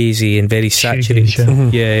shoegazy and very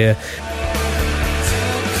saturated. Yeah.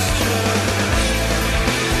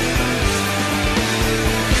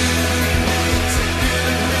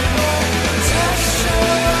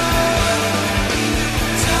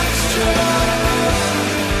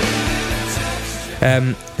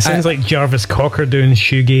 Sounds like Jarvis Cocker doing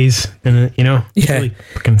shoegaze, and really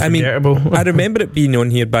forgettable. I remember it being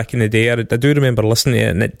on here back in the day. I do remember listening to it,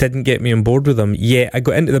 and it didn't get me on board with them. Yeah, I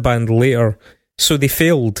got into the band later, so they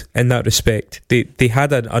failed in that respect. They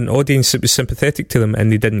had an audience that was sympathetic to them,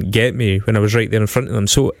 and they didn't get me when I was right there in front of them.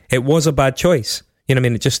 So it was a bad choice. You know what I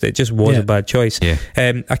mean? It just was a bad choice. Yeah.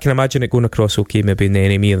 I can imagine it going across okay maybe in the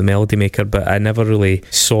Enemy of the Melody Maker, but I never really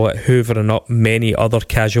saw it hoovering up many other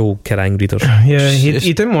casual Kerrang readers. Yeah,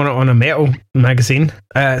 he didn't want it on a metal magazine.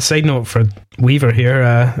 Side note for Weaver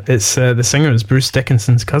here, it's the singer is Bruce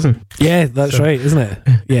Dickinson's cousin. Yeah, that's right, isn't it?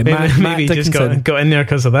 Yeah, Matt he just got in there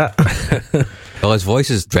because of that. Well, his voice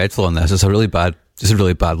is dreadful on this. It's a really bad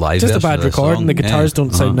live. Just a bad recording. The guitars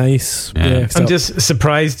don't sound nice. Yeah. I'm just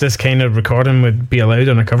surprised this kind of recording would be allowed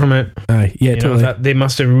on a Covermount. Totally. They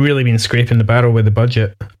must have really been scraping the barrel with the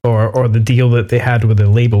budget or the deal that they had with the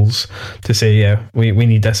labels to say, we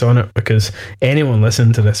need this on it, because anyone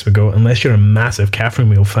listening to this would go, unless you're a massive Catherine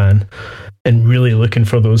Wheel fan and really looking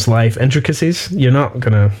for those live intricacies, you're not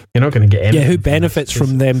gonna get anything. Yeah, who benefits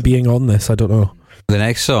from them being on this? I don't know. The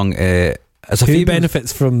next song. Who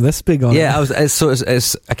benefits from this being on? Yeah, it's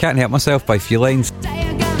I Can't Help Myself by Felines.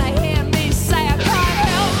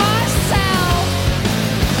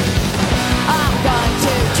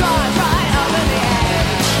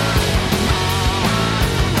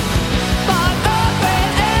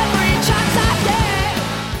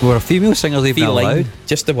 Were female singers even allowed?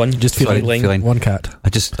 Just the one. Just feline. One cat.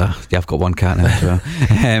 I've got one cat now as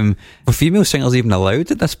well. Were female singers even allowed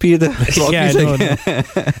at this period of rock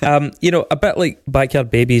music? No. A bit like Backyard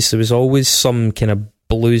Babies, there was always some kind of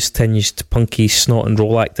blues-tinged, punky snot and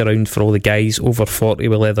roll act around for all the guys over 40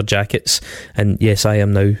 with leather jackets. And yes, I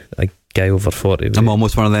am now a guy over 40 with I'm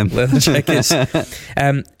almost one of them. leather jackets.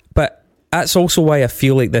 But that's also why I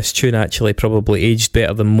feel like this tune actually probably aged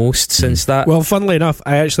better than most since that. Well, funnily enough,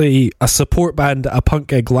 a support band at a punk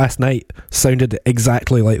gig last night sounded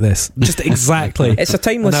exactly like this. Just exactly. It's a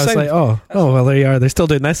timeless sound. And I was like, oh, well, there you are. They're still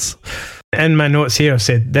doing this. In my notes here, I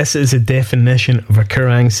said, this is a definition of a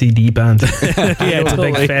Kerrang CD band. Yeah,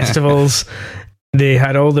 totally. Big festivals. They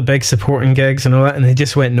had all the big supporting gigs and all that, and they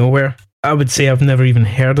just went nowhere. I would say I've never even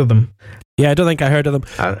heard of them. Yeah, I don't think I heard of them.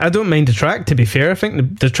 I don't mind the track, to be fair. I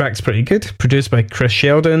think the track's pretty good. Produced by Chris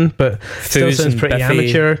Sheldon, but still sounds pretty Biffy.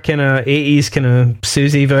 Amateur, kind of 80s, kind of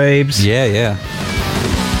Susie vibes. Yeah.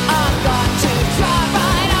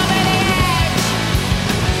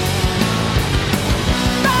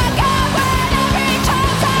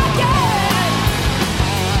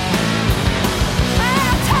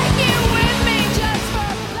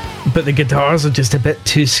 But the guitars are just a bit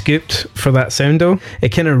too scooped for that sound, though.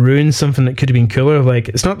 It kind of ruins something that could have been cooler. Like,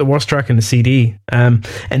 it's not the worst track in the CD. And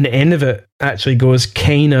the end of it actually goes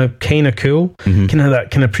kind of cool. Kind of that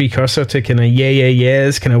kind of precursor to kind of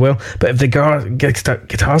yeahs, kind of well. But if the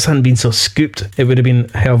guitars hadn't been so scooped, it would have been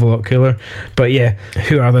a hell of a lot cooler. But yeah,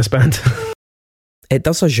 who are this band? It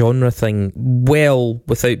does a genre thing well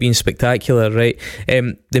without being spectacular, right?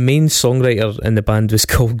 The main songwriter in the band was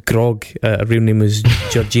called Grog. Her real name was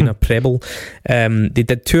Georgina Preble. They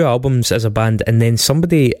did 2 albums as a band, and then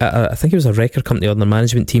somebody, I think it was a record company or their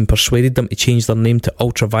management team, persuaded them to change their name to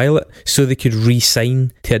Ultraviolet so they could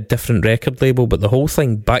re-sign to a different record label, but the whole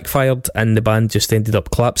thing backfired and the band just ended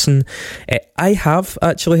up collapsing. I have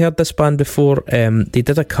actually heard this band before. They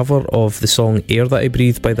did a cover of the song Air That I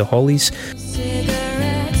Breathe by the Hollies.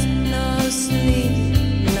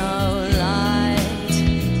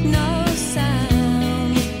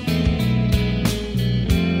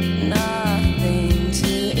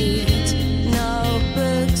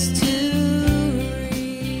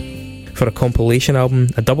 For a compilation album,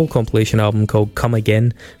 a double compilation album called Come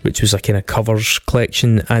Again, which was a kind of covers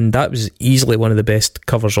collection, and that was easily one of the best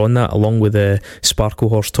covers on that, along with the Sparkle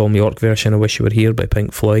Horse Tom York version, I Wish You Were Here by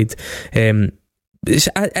Pink Floyd. You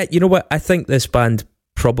know what, I think this band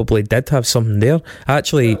probably did have something there.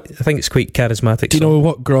 Actually, I think it's quite charismatic. Do you know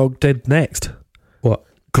what Grog did next? What?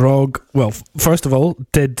 Grog, well, first of all,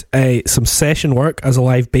 did some session work as a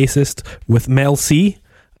live bassist with Mel C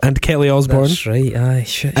and Kelly Osbourne. That's right, aye,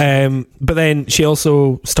 shit. But then she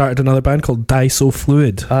also started another band called Die So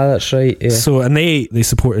Fluid. Ah, that's right, yeah. So, and they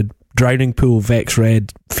supported Drowning Pool, Vex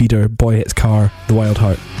Red, Feeder, Boy Hits Car, The Wild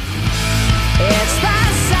Heart. It's the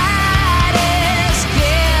saddest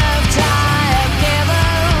gift I've given.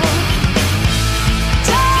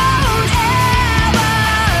 Don't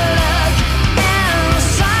ever look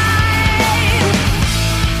inside.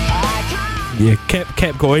 Yeah,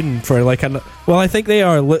 kept going for like an. Well, I think they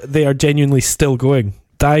are genuinely still going.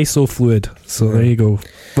 Die So Fluid. So there you go.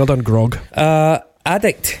 Well done, Grog.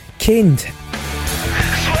 Addict, Caned. Swear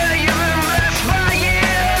you've been blessed by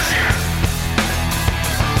years.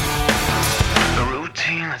 A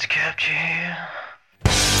routine that's kept you here.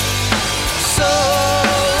 So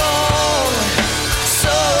long.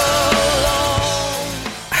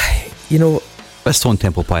 You know, It's Stone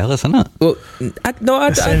Temple Pilots, isn't it? well,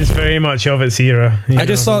 It sounds very much of its era. I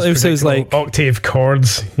just thought it was like octave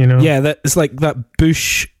chords, you know. Yeah, it's like that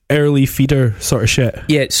Bush early Feeder sort of shit.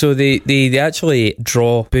 yeah, so they actually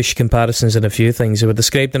draw Bush comparisons in a few things. They were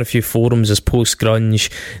described in a few forums as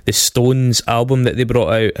post-grunge. The Stones album that they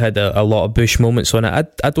brought out had a lot of Bush moments on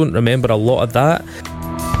it. I don't remember a lot of that.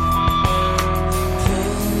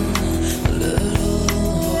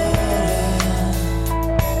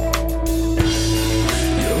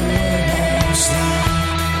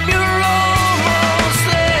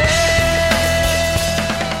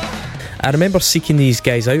 I remember seeking these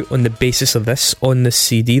guys out on the basis of this on this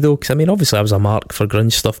CD though, because I mean obviously I was a mark for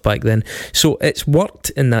grunge stuff back then, so it's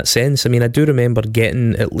worked in that sense. I mean, I do remember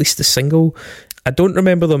getting at least a single. I don't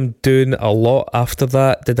remember them doing a lot after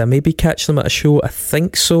that. Did I maybe catch them at a show? I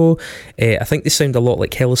think so. I think they sound a lot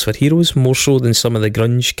like Hell is for Heroes, more so than some of the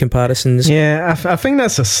grunge comparisons. Yeah, I think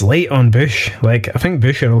that's a slight on Bush. Like, I think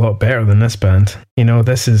Bush are a lot better than this band. You know,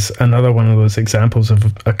 this is another one of those examples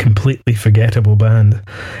of a completely forgettable band.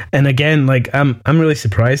 And again, like, I'm really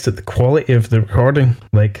surprised at the quality of the recording.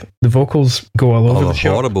 Like, the vocals go all over the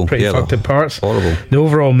shop. Horrible. Pretty fucked up parts. Horrible. The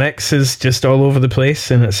overall mix is just all over the place,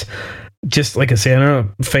 and it's just, like I say, another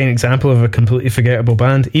fine example of a completely forgettable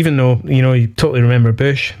band, even though, you know, you totally remember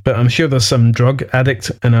Bush, but I'm sure there's some drug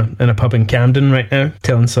addict in a pub in Camden right now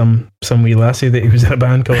telling some wee lassie that he was in a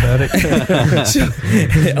band called Addict.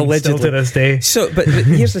 Allegedly. Still to this day. So, but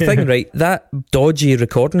here's the thing, right? That dodgy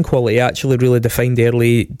recording quality actually really defined the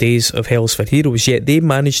early days of Hell's for Heroes, yet they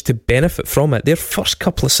managed to benefit from it. Their first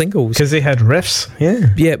couple of singles... Because they had riffs,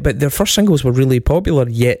 yeah. Yeah, but their first singles were really popular,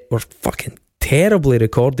 yet were fucking terribly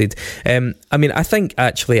recorded. I mean, I think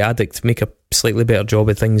actually Addict make a slightly better job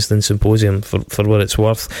of things than Symposium for what it's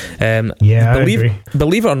worth. Yeah, I agree.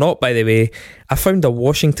 Believe it or not, by the way, I found a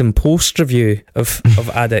Washington Post review of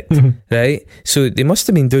Addict, right? So they must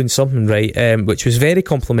have been doing something right, which was very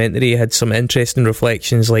complimentary. It had some interesting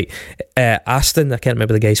reflections, like Aston, I can't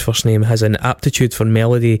remember the guy's first name, has an aptitude for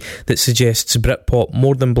melody that suggests Britpop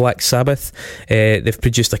more than Black Sabbath. They've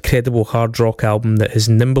produced a credible hard rock album that has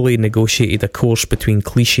nimbly negotiated a course between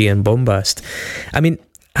cliche and bombast. I mean,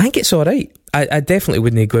 I think it's alright. I definitely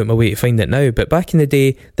wouldn't go out my way to find it now, but back in the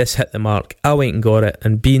day, this hit the mark. I went and got it,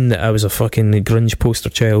 and being that I was a fucking grunge poster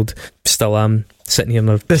child, still am, sitting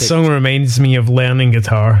here. This song reminds me of learning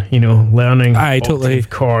guitar, you know, learning totally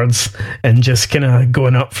chords and just kind of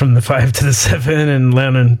going up from the 5 to the 7 and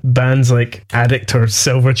learning bands like Addict or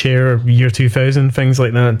Silverchair or Year 2000, things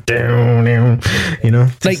like that. Down, you know.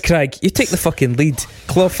 Right, Craig, you take the fucking lead.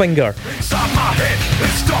 Clawfinger. Inside my head,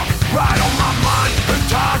 it's stuck right on my mind. And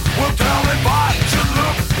time will tell if I should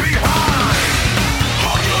look behind.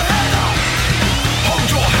 Hold your head up. Hold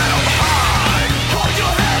your head up high. Hold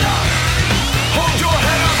your head up. Hold your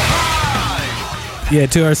head up high. Yeah,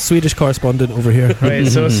 to our Swedish correspondent over here. Right,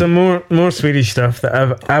 so some more Swedish stuff that I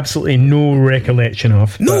have absolutely no recollection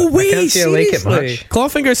of. No way, I can't say I like it much.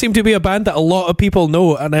 Clawfinger seem to be a band that a lot of people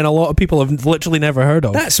know, and then a lot of people have literally never heard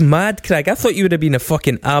of. That's mad, Craig. I thought you would have been a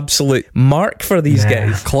fucking absolute mark for these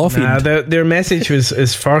guys. Clawfinger. Nah, their message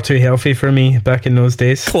is far too healthy for me back in those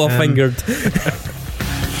days. Clawfingered. 2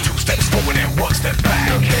 steps forward and 1 step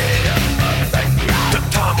back. The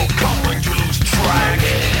time will come when you lose track.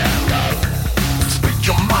 Speak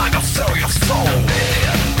your mind, I'll sell your soul.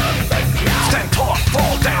 Stand tall,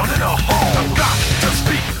 fall down in a hole. I've got to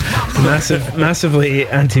speak. Massively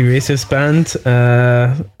anti-racist band.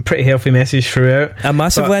 Pretty healthy message throughout. A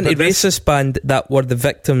massively anti-racist band that were the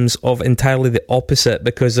victims of entirely the opposite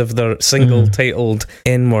because of their single titled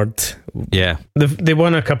N-word. Yeah. They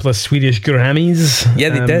won a couple of Swedish Grammys. Yeah,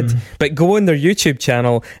 they did. But go on their YouTube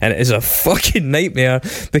channel and it is a fucking nightmare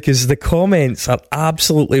because the comments are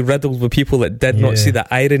absolutely riddled with people that did not see the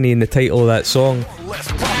irony in the title of that song. Less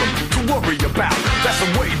problem to worry about. That's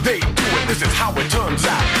the way they do it. This is how it turns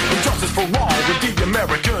out. Justice for all with the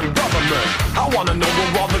American government. I wanna know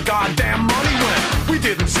where all the goddamn money went. We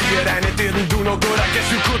didn't see it and it didn't do no good. I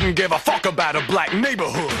guess you couldn't give a fuck about a black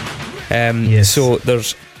neighborhood. So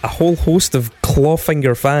there's a whole host of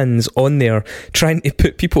Clawfinger fans on there trying to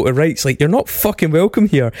put people to rights, like, you're not fucking welcome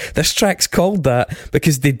here. This track's called that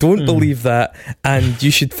because they don't believe that, and you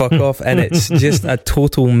should fuck off. And it's just a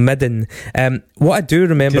total midden. What I do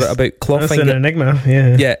remember about Clawfinger, that's an enigma.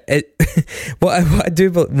 Yeah. What I do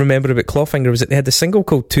remember about Clawfinger was that they had a single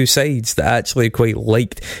called Two Sides that I actually quite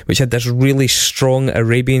liked, which had this really strong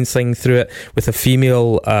Arabian thing through it with a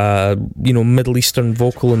female Middle Eastern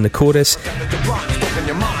vocal in the chorus.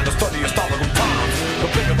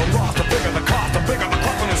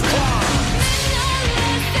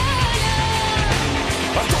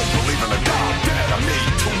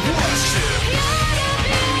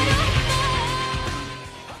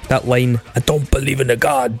 That line, I don't believe in the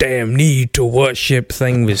goddamn need to worship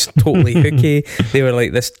thing, was totally hooky. They were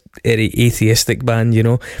like this atheistic band, you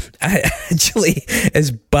know. Actually,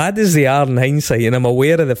 as bad as they are in hindsight, and I'm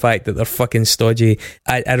aware of the fact that they're fucking stodgy,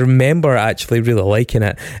 I remember actually really liking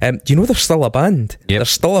it. Do you know they're still a band? Yep. They're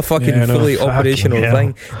still a fucking fully operational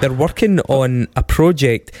thing. They're working on a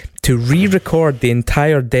project to re-record the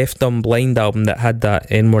entire Deaf Dumb Blind album that had that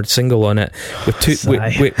N-word single on it with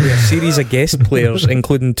a series of guest players,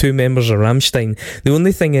 including 2 members of Rammstein. The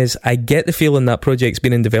only thing is, I get the feeling that project's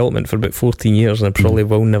been in development for about 14 years and it probably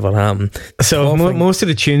will never never happen. So most of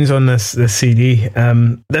the tunes on this CD,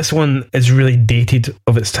 this one is really dated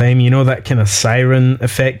of its time. You know that kind of siren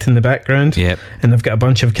effect in the background? Yep. And they've got a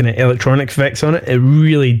bunch of kind of electronic effects on it. It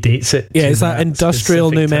really dates it. Yeah, it's that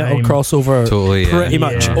industrial nu metal crossover, totally, pretty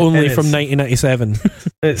much only from 1997.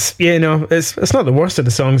 It's it's not the worst of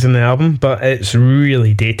the songs in the album, but it's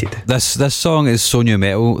really dated. This song is so nu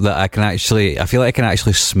metal that I feel like I can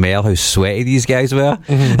actually smell how sweaty these guys were.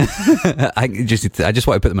 I just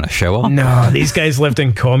want to put them in a shower. No, these guys lived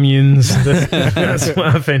in communes. That's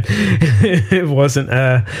what happened. It wasn't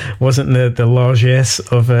the largesse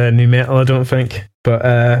of nu metal, I don't think.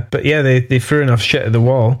 But yeah, they threw enough shit at the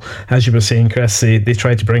wall, as you were saying, Chris. They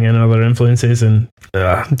tried to bring in other influences and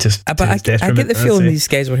just. But I get the feeling these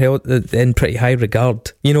guys were held in pretty high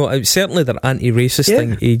regard. You know, certainly their anti-racist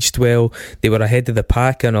thing aged well. They were ahead of the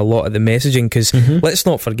pack on a lot of the messaging, because let's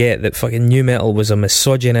not forget that fucking nu metal was a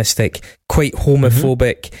misogynistic, quite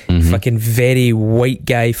homophobic, fucking very white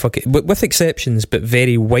guy, with exceptions, but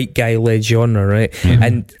very white guy led genre, right?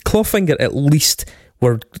 And Clawfinger at least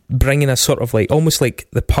were bringing a sort of like almost like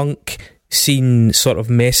the punk scene sort of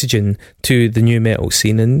messaging to the nu metal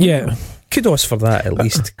scene, and kudos for that at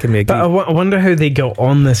least. Can we agree? But I wonder how they got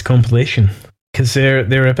on this compilation, because they're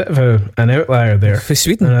a bit of an outlier there for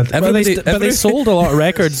Sweden. But they sold a lot of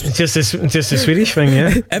records. just a Swedish thing,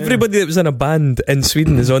 yeah. Everybody that was in a band in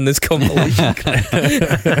Sweden is on this compilation.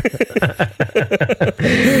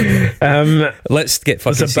 Let's get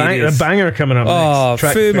fucking serious. A banger coming up next.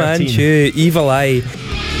 Oh, Fu Manchu, Evil Eye.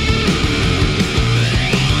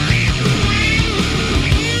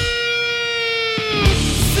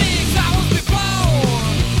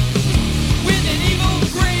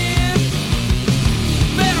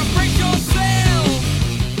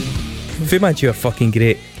 Fu Manchu are fucking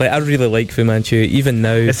great. Like, I really like Fu Manchu even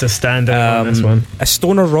now. It's a standout on this one. A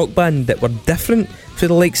stoner rock band that were different for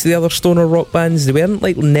the likes of the other stoner rock bands. They weren't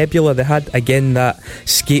like Nebula. They had, again, that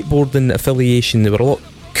skateboarding affiliation. They were a lot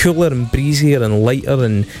cooler and breezier and lighter.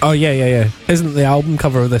 And isn't the album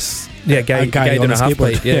cover of this guy on a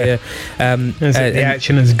skateboard? The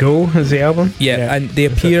Action Is Go is the album. And they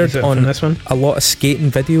appeared on this one? a lot of skating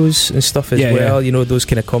videos and stuff as well. You know, those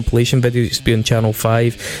kind of compilation videos used to be on Channel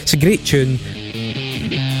 5. It's a great tune.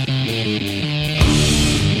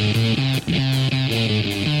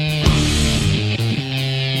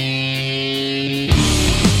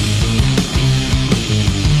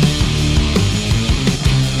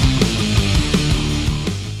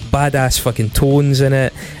 Badass fucking tones in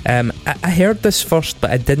it. I heard this first,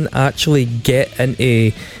 but I didn't actually get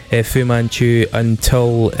into Fu Manchu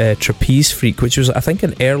until Trapeze Freak, which was, I think,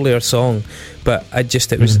 an earlier song, but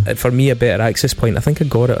it was for me a better access point. I think I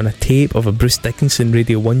got it on a tape of a Bruce Dickinson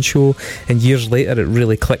Radio 1 show, and years later it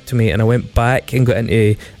really clicked to me, and I went back and got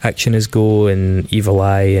into Action Is Go and Evil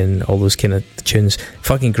Eye and all those kind of tunes.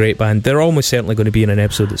 Fucking great band. They're almost certainly going to be in an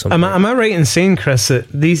episode at some point. Am I right in saying, Chris, that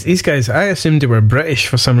these guys, I assumed they were British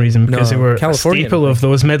for some reason, because they were Californian, a staple of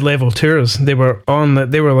those mid-level tours. They were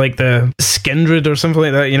like the Skindred or something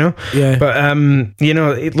like that, you know? Yeah. But, you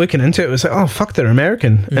know, looking into it, was like, oh, fuck, they're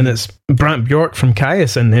American. And it's Brant Bjork from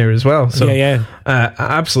Caius in there as well. So,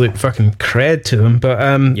 absolute fucking cred to them. But,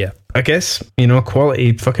 I guess, you know,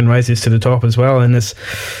 quality fucking rises to the top as well. And this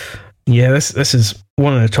is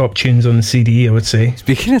one of the top tunes on the CD, I would say.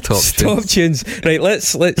 Speaking of top tunes, right?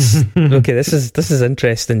 Let's okay. This is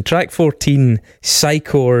interesting. Track 14,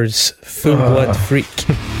 Psychor's Full Blood Freak.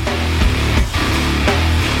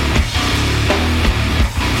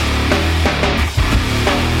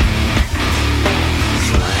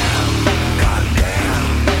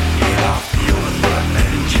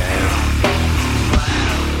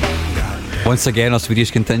 Once again, our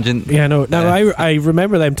Swedish contingent. Yeah, no. Now I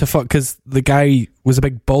remember them to fuck because the guy was a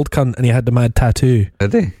big bald cunt and he had the mad tattoo.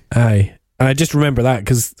 Did they? Aye. And I just remember that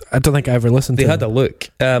because I don't think I ever listened to them. They had a look.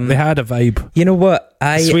 They had a vibe. You know what?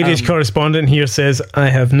 Swedish correspondent here says, I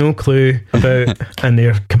have no clue about, and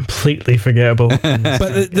they're completely forgettable.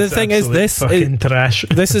 But the thing is, this is trash.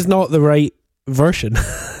 This is not the right version,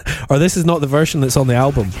 or this is not the version that's on the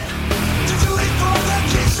album.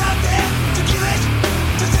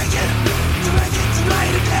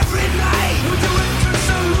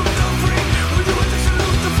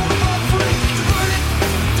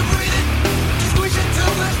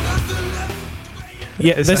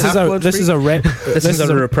 Yeah, this is a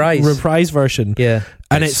reprise version. Yeah,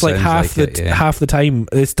 and it's like half the time.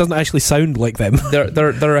 It doesn't actually sound like them.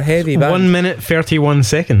 They're a heavy band. 1 minute 31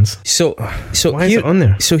 seconds. So why is it on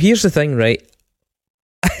there? So here's the thing, right?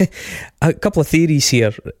 A couple of theories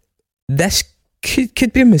here. This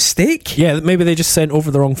could be a mistake. Yeah, maybe they just sent over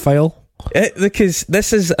the wrong file. Because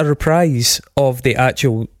this is a reprise of the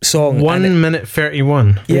actual song. 1 minute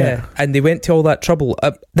 31. Yeah, and they went to all that trouble.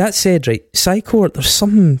 That said, right, Psycho, there's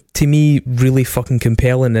something to me really fucking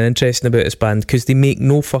compelling and interesting about this band, because they make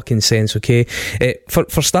no fucking sense, okay?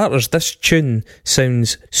 For starters, this tune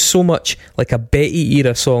sounds so much like a Betty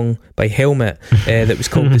era song by Helmet that was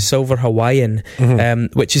called The Silver Hawaiian,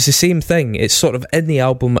 which is the same thing. It's sort of in the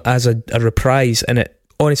album as a reprise, and it,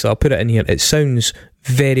 honestly, I'll put it in here, it sounds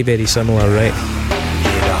very, very similar, right?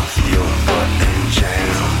 Get off your butt and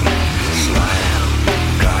jam, slam,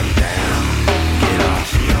 goddamn. Get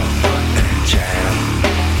off your butt and jam,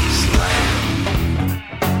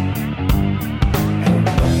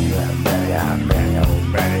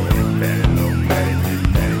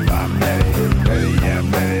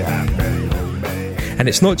 And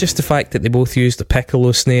it's not just the fact that they both used the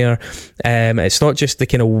piccolo snare, it's not just the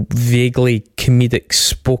kind of vaguely comedic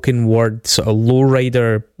spoken word sort of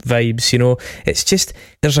lowrider vibes, you know. It's just,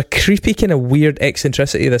 there's a creepy kind of weird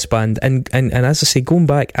eccentricity of this band, and as I say, going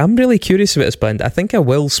back, I'm really curious about this band. I think I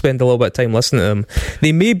will spend a little bit of time listening to them.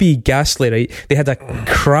 They may be ghastly, right? They had a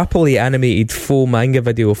crappily animated faux manga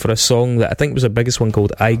video for a song that I think was the biggest one,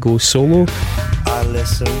 called I Go Solo. I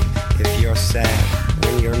listen if you're sad,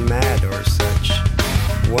 when you're mad or such.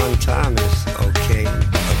 One time is okay,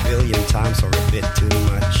 a billion times are a bit too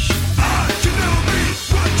much. I can never be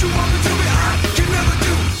what you want me to be. I can never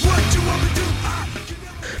do what you want me to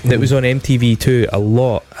do. That was on MTV2 a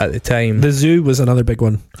lot at the time. The Zoo was another big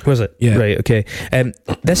one. Was it? Yeah. Right, okay.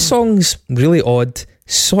 This song's really odd,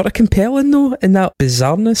 sort of compelling though, in that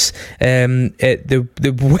bizarreness. The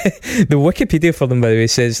Wikipedia for them, by the way,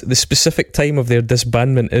 says the specific time of their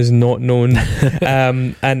disbandment is not known.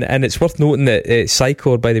 And it's worth noting that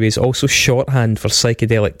Psycho, by the way, is also shorthand for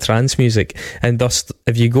psychedelic trance music, and thus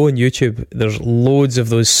if you go on YouTube, there's loads of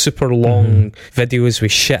those super long videos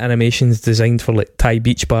with shit animations designed for like Thai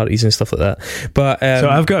beach parties and stuff like that. But so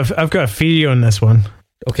I've got a theory on this one.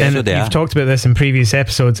 Okay, and you've talked about this in previous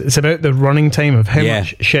episodes. It's about the running time of how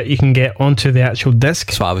much shit you can get onto the actual disc.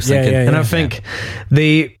 That's what I was thinking. And I think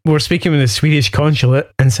they were speaking with the Swedish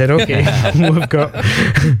consulate and said, okay, we've got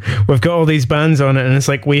all these bands on it, and it's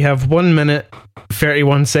like, we have 1 minute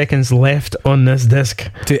 31 seconds left on this disc.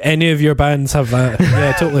 Do any of your bands have that?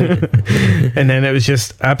 Yeah, totally. And then it was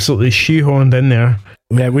just absolutely shoehorned in there.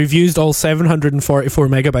 Yeah, we've used all 744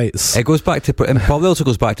 megabytes. It goes back to, and probably also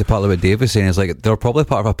goes back to partly what Dave was saying, is like they're probably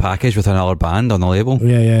part of a package with another band on the label.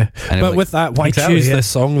 Yeah. And but with that, why choose this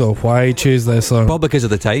song though? Why choose this song? Probably because of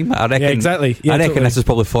the time. I reckon. Yeah, exactly. Yeah, I reckon this is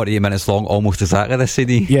probably 48 minutes long, almost exactly this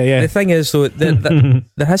CD. Yeah. The thing is though, there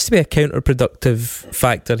has to be a counterproductive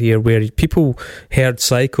factor here, where people heard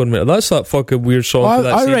Psycho and went, that's that fucking weird song.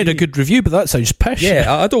 I read a good review, but that sounds pish.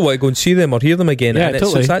 Yeah, I don't want to go and see them or hear them again. Yeah, and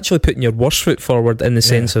totally. it's actually putting your worst foot forward in the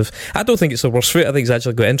sense of, I don't think it's the worst foot, I think it's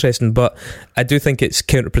actually quite interesting, but I do think it's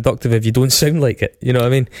counterproductive if you don't sound like it, you know what I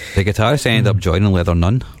mean? The guitarist ended up joining Leather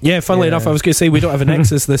Nun. Yeah, funnily enough, I was going to say we don't have a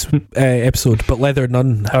Nexus this episode, but Leather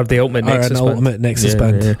Nun are the ultimate Nexus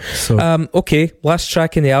band. Yeah. So. Okay, last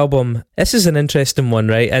track in the album. This is an interesting one,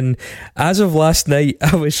 right? And as of last night,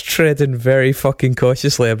 I was treading very fucking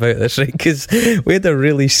cautiously about this, right? Because we had a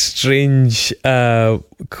really strange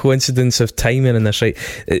coincidence of timing in this, right?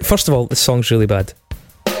 First of all, the song's really bad.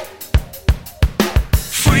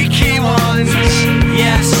 Freaky ones,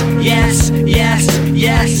 yes, yes, yes,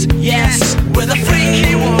 yes, yes, we're the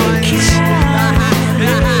freaky ones.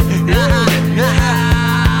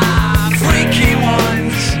 Freaky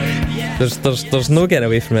ones. There's no getting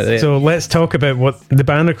away from it. Right? So let's talk about what the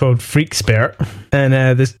band are called. Freekspert, and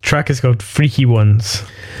this track is called Freaky Ones.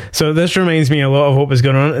 So this reminds me a lot of what was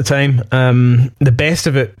going on at the time. The best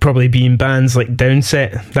of it probably being bands like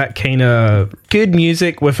Downset, that kind of good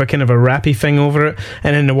music with a kind of a rappy thing over it,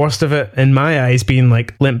 and then the worst of it, in my eyes, being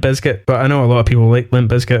like Limp Bizkit. But I know a lot of people like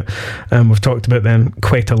Limp Bizkit. We've talked about them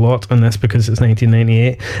quite a lot on this because it's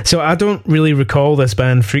 1998. So I don't really recall this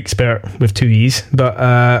band Freekspert with two E's, but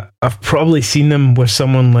I've probably seen them with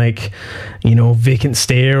someone like, Vacant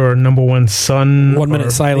Stare or Number One Son. 1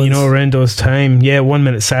 Minute Silence. Around those time. Yeah, 1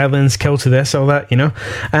 Minute Silence, Kill to This, all that,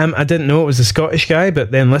 I didn't know it was a Scottish guy,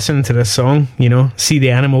 but then listening to this song, See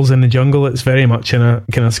the Animals in the Jungle, it's very much in a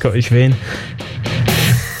kind of Scottish vein. Look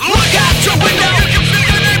out your window, you can feel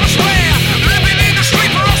your neighbors swear. Living in the street,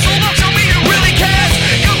 but also look to me who really cares.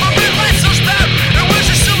 Government lets us down, and where's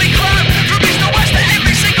a silly crime? From east to west to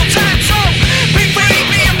every single time. So, be free,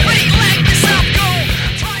 be a free, let yourself go.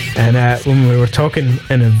 And when we were talking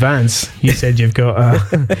in advance, you said you've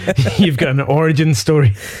got an origin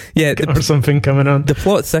story, or something coming on. The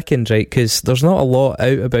plot thickens, right? Because there's not a lot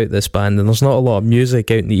out about this band, and there's not a lot of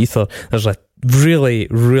music out in the ether. There's a really,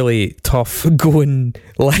 really tough going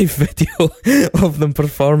live video of them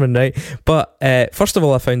performing, right? But first of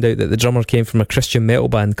all, I found out that the drummer came from a Christian metal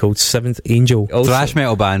band called Seventh Angel. Thrash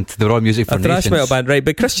metal band. They were all music for nations. Thrash metal band, right?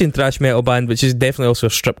 But Christian thrash metal band, which is definitely also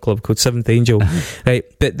a strip club called Seventh Angel, right?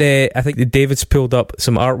 But I think the David's pulled up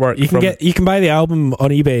some artwork. You can buy the album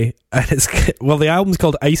on eBay, and the album's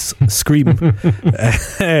called Ice Scream, and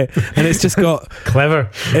it's just got clever.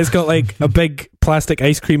 It's got like a big plastic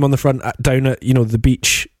ice cream on the front down at the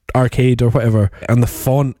beach arcade or whatever, and the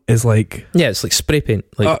font is like it's like spray paint.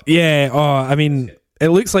 Like, I mean, it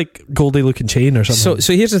looks like Goldie looking chain or something.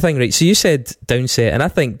 So here's the thing, right? So you said Downset, and I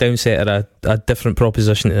think Downset are a different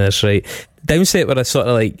proposition to this, right? Downset were a sort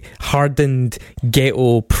of like hardened,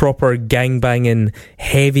 ghetto, proper gangbanging,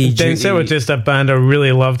 heavy. Downset were just a band I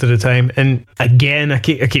really loved at the time, and again, I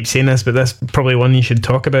keep saying this, but that's probably one you should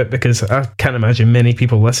talk about, because I can't imagine many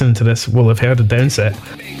people listening to this will have heard of Downset.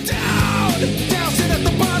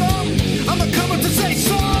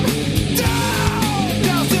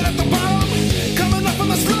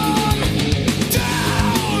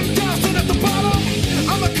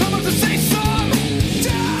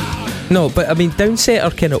 No, but I mean, Downset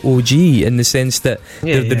are kind of OG in the sense that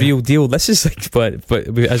they're the real deal. This is like,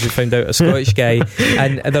 but as we found out, a Scottish guy,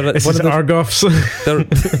 and they're this one is of the Argoths.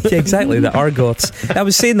 Yeah, exactly, the Argoths. I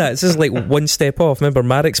was saying that this is like one step off. Remember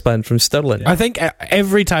Marek's band from Stirling? I think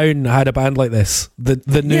every town had a band like this,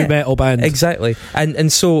 the new metal band. Exactly,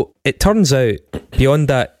 and so it turns out, beyond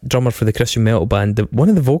that drummer for the Christian metal band, one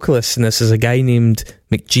of the vocalists in this is a guy named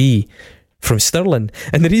McGee from Stirling.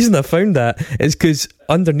 And the reason I found that is because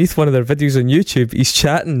underneath one of their videos on YouTube, he's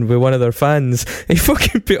chatting with one of their fans. He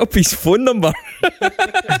fucking put up his phone number.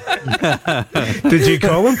 Did you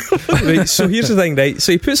call him? Right, so here's the thing, right?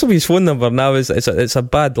 So he puts up his phone number, and it's a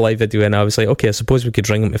bad live video, and I was like, okay, I suppose we could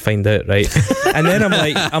ring him to find out, right? And then I'm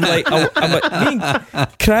like, me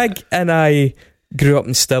and Craig and I grew up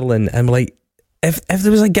in Stirling, and I'm like, If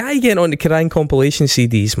there was a guy getting on the Kerrang compilation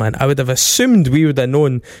CDs, man, I would have assumed we would have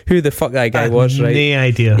known who the fuck that guy was, right? No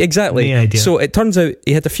idea. Exactly. No idea. So it turns out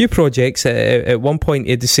he had a few projects. At one point,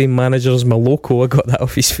 he had the same manager as Maloko. I got that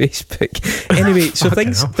off his Facebook. Anyway, so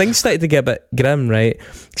things started to get a bit grim, right?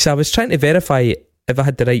 So I was trying to verify if I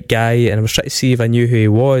had the right guy, and I was trying to see if I knew who he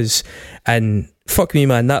was. And fuck me,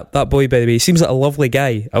 man, that boy, by the way, he seems like a lovely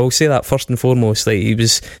guy. I will say that first and foremost. Like,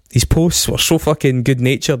 his posts were so fucking good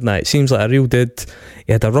natured, and that it seems like a real dude.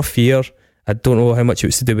 He had a rough year. I don't know how much it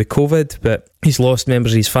was to do with COVID, but he's lost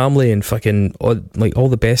members of his family, and fucking all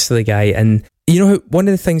the best to the guy. And you know, one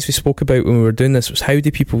of the things we spoke about when we were doing this was how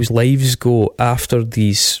do people's lives go after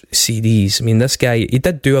these CDs? I mean, this guy, he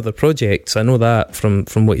did do other projects, I know that from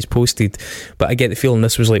what he's posted, but I get the feeling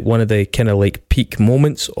this was like one of the kind of like peak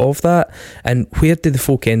moments of that. And where did the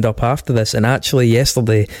folk end up after this? And actually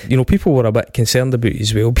yesterday, you know, people were a bit concerned about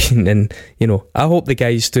his well-being, and you know, I hope the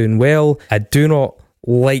guy's doing well. I do not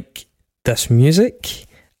like this music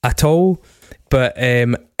at all, but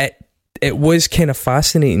it was kind of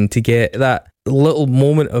fascinating to get that little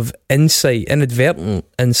moment of insight, inadvertent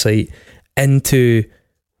insight into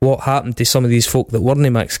what happened to some of these folk that weren't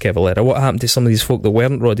Max Cavalera, what happened to some of these folk that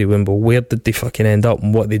weren't Roddy Wimble, where did they fucking end up,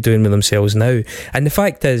 and what are they doing with themselves now. And the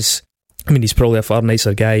fact is, I mean, he's probably a far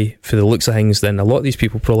nicer guy for the looks of things than a lot of these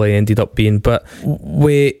people probably ended up being, but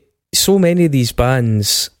with so many of these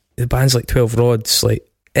bands, the bands like 12 Rods, like,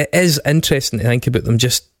 it is interesting to think about them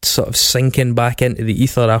just sort of sinking back into the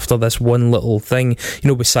ether after this one little thing. You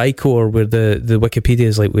know, with Psycho, where the Wikipedia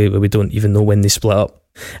is like, we don't even know when they split up.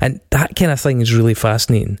 And that kind of thing is really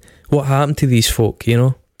fascinating. What happened to these folk, you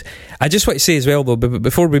know? I just want to say as well, though, but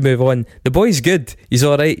before we move on, the boy's good. He's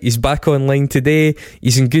alright. He's back online today.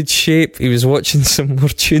 He's in good shape. He was watching some more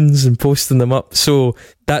tunes and posting them up. So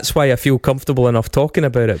that's why I feel comfortable enough talking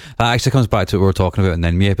about it. That actually comes back to what we were talking about in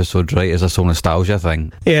the Me episode, right? Is this whole nostalgia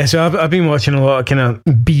thing? Yeah, so I've been watching a lot of kind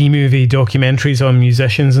of B-movie documentaries on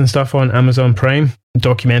musicians and stuff on Amazon Prime.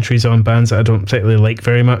 Documentaries on bands that I don't particularly like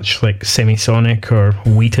very much, like Semisonic or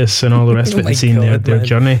Wheatus and all the rest of it, and seeing their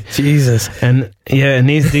journey. Jesus. And yeah, and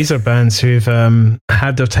these are bands who've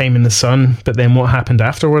had their time in the sun, but then what happened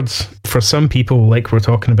afterwards? For some people, like we're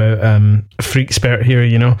talking about Freekspert here,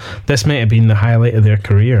 you know, this might have been the highlight of their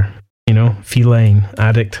career. You know, Feline,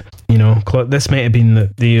 Addict, you know, this might have been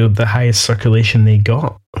the highest circulation they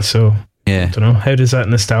got. So yeah, I don't know, how does that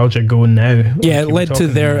nostalgia go now? Yeah, it led to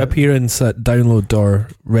their appearance at Download or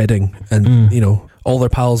Reading, and you know, all their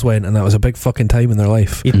pals went, and that was a big fucking time in their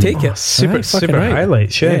life. You take it. Super right.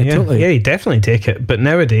 highlights. Yeah, totally. Yeah, you definitely take it. But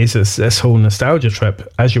nowadays, it's this whole nostalgia trip,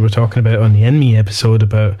 as you were talking about on the In Me episode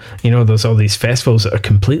about, there's all these festivals that are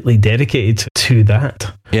completely dedicated to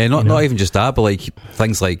that. Yeah, not even just that, but like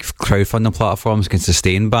things like crowdfunding platforms can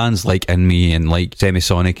sustain bands like In Me and like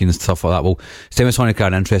Semisonic and stuff like that. Well, Semisonic are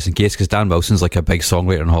an interesting case because Dan Wilson's like a big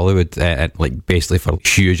songwriter in Hollywood, like basically for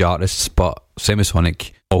huge artists, but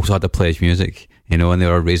Semisonic also had to play his music, and they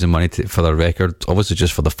were raising money for their record, obviously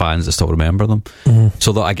just for the fans that still remember them.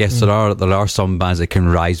 So that I guess there are some bands that can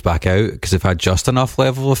rise back out because they've had just enough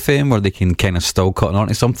level of fame where they can kind of still cut on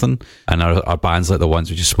to something, and are bands like the ones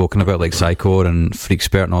we just spoken about, like Psycho and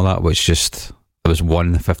Freekspert and all that, which just there was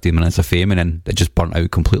 15 minutes of fame and then it just burnt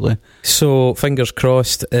out completely. So fingers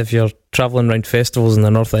crossed, if you're travelling around festivals in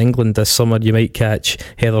the north of England this summer, you might catch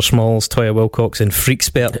Heather Smalls, Toya Wilcox and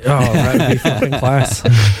Freekspert. Oh, that would be fucking class.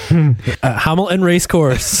 At Hamilton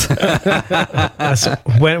Racecourse.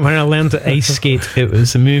 When I learned to ice skate, it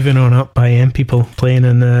was Moving On Up by M People playing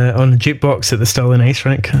on the jukebox at the Stirling Ice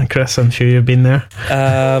Rink. Chris, I'm sure you've been there.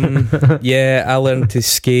 Yeah, I learned to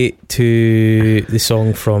skate to the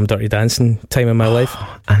song from Dirty Dancing, Time in My Life.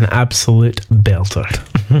 An absolute belter.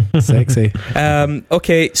 Sexy.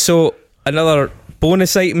 Okay, so another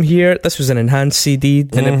bonus item here. This was an enhanced CD.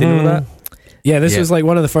 Did anybody know that? Yeah, this was like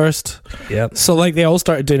one of the first. Yep. So like they all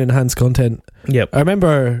started doing enhanced content. Yep. I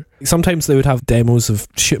remember sometimes they would have demos of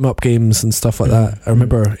shoot 'em up games and stuff like that. I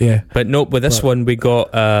remember, yeah. But no, with this one we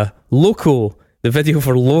got Loco, the video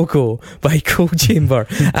for Loco by Cold Chamber,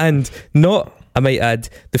 and not, I might add,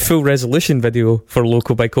 the full resolution video for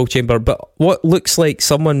Loco by Cold Chamber, but what looks like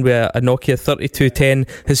someone with a Nokia 3210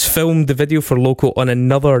 has filmed the video for Loco on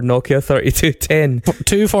another Nokia 3210.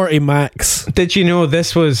 240 Max. Did you know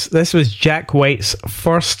this was Jack White's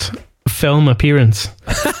first film appearance?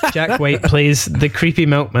 Jack White plays the creepy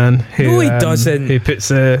milkman who no, he doesn't. Who puts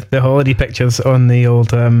the holiday pictures on the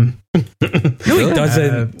old no, he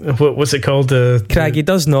doesn't. What's it called? Craig, he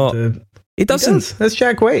does not. He doesn't. That's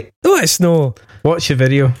Jack White. No, it's no. Watch the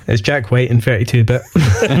video. It's Jack White in 32-bit.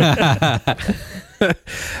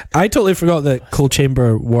 I totally forgot that Cold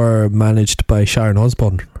Chamber were managed by Sharon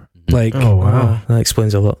Osbourne. Like, oh wow, that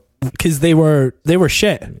explains a lot. Because they were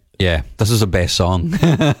shit. Yeah, this is the best song.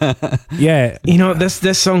 Yeah,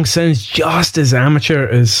 this song sounds just as amateur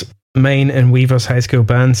as mine and Weaver's high school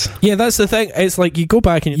bands. Yeah, that's the thing. It's like you go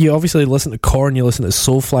back and you obviously listen to Korn, you listen to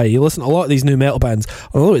Soulfly, you listen to a lot of these new metal bands.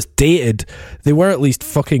 Although it's dated, they were at least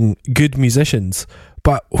fucking good musicians.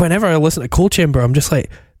 But whenever I listen to Cold Chamber, I'm just like,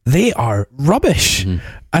 they are rubbish,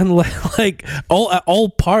 and like all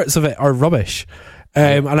parts of it are rubbish.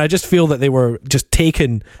 And I just feel that they were just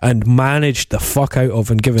taken and managed the fuck out of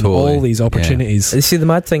and given all these opportunities. You see, the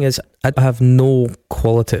mad thing is, I have no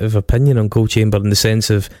qualitative opinion on Cold Chamber in the sense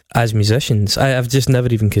of as musicians. I've just never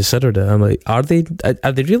even considered it. I'm like, are they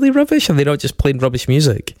really rubbish? Are they not just playing rubbish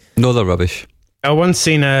music? No, they're rubbish. I once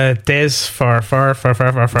seen a Des far and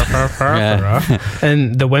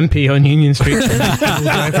the Wimpy on Union Street.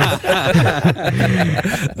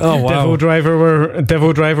 Oh wow!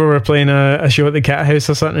 Devil Driver were playing a show at the Cat House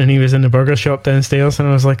or something, and he was in the burger shop downstairs, and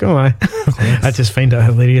I was like, I just find it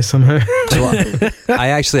hilarious somehow. So I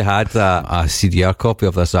actually had a CDR copy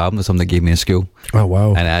of this album that somebody gave me in school. Oh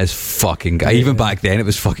wow! And it is fucking. Even back then, it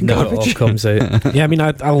was fucking garbage. It all comes out. Yeah, I mean,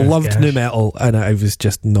 I loved new metal, and I was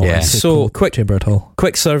just not. So quick Chamber at all.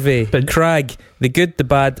 Quick survey. But Crag, the good, the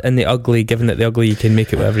bad, and the ugly. Given that the ugly, you can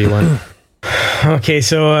make it whatever you want. Okay,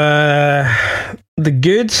 so the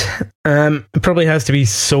good probably has to be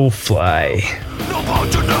Soulfly. No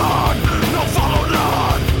bound to none, no follow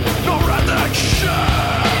none, no reaction.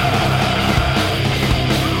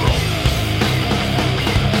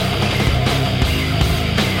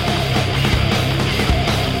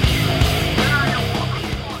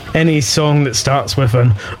 Any song that starts with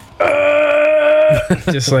an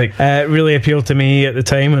just like really appealed to me at the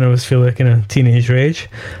time when I was feeling kind of teenage rage.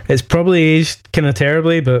 It's probably aged kind of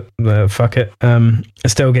terribly, but fuck it. It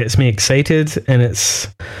still gets me excited, and it's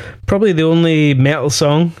probably the only metal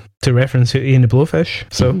song to reference Hootie and the Blowfish,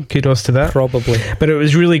 so kudos to that. Probably. But it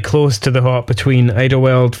was really close to the hot between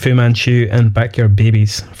Idlewild, Fu Manchu and Backyard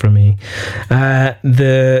Babies for me.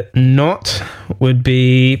 The not would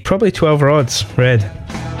be probably 12 Rods, Red.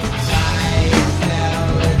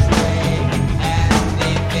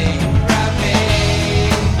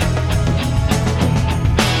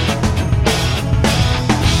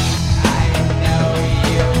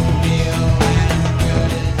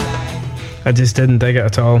 I just didn't dig it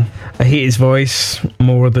at all. I hate his voice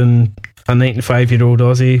more than a 95-year-old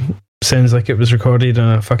Aussie sounds like it was recorded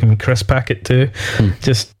on a fucking crisp packet too.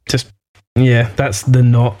 Just Yeah, that's the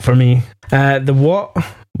not for me. The what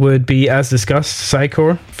would be, as discussed,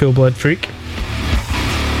 Psychor, Full Blood Freak.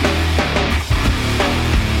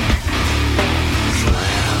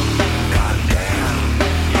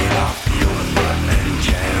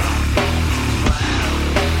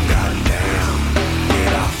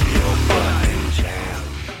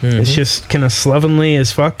 It's just kind of slovenly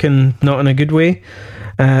as fuck and not in a good way.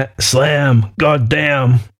 Slam,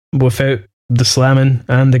 goddamn, without the slamming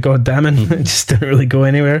and the goddamming. It just didn't really go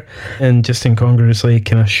anywhere, and just incongruously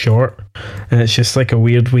kind of short. And it's just like a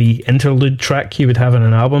weird wee interlude track you would have on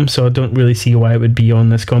an album, so I don't really see why it would be on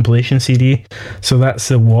this compilation CD. So that's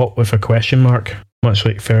the what with a question mark, much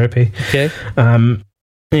like Therapy. Okay.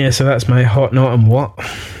 Yeah, so that's my hot, not, and what.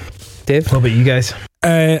 Dave, what about you guys?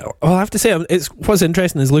 Well, I have to say, what's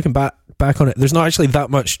interesting is looking back on it, there's not actually that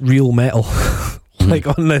much real metal like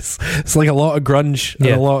on this. It's like a lot of grunge and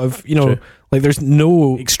a lot of, True. Like there's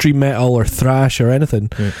no extreme metal or thrash or anything,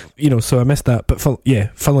 so I missed that. But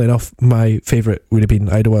funnily enough, my favourite would have been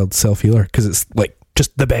Idlewild's Self Healer, because it's like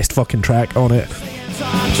just the best fucking track on it.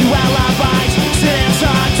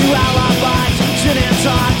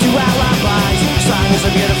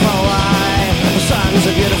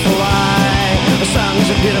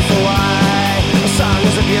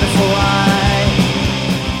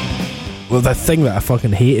 Well, the thing that I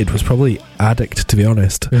fucking hated was probably Addict, to be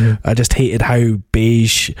honest. I just hated how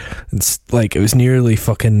beige and like it was nearly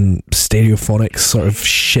fucking stereophonic sort of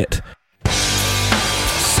shit.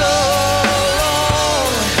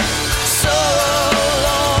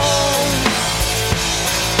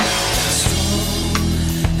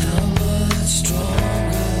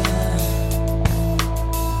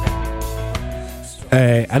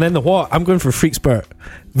 And then the what? I'm going for Freekspert,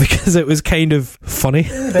 because it was kind of funny.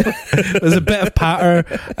 It was a bit of patter,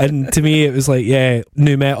 and to me it was like,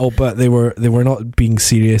 new metal, but they were not being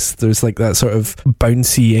serious. There's like that sort of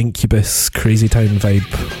bouncy Incubus Crazy Town vibe.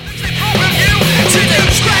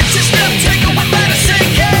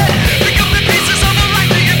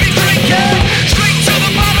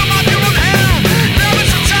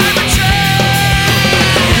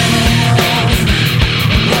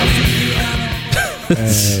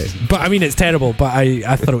 But I mean, it's terrible, but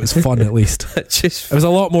I thought it was fun at least. It was a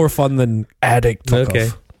lot more fun than Addict. Okay.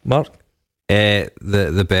 Mark?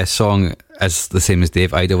 The best song is the same as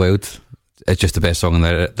Dave, Idlewild. It's just the best song in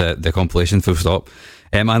the compilation, full stop.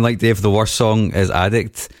 And like Dave, the worst song is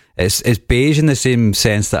Addict. It's beige in the same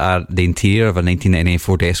sense that the interior of a 1998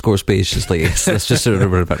 Ford Escort's beige. It's like that's just sort of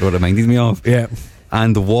what it reminded me of. Yeah.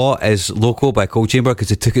 And the what is Loco by Cold Chamber, because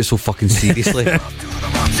they took it so fucking seriously.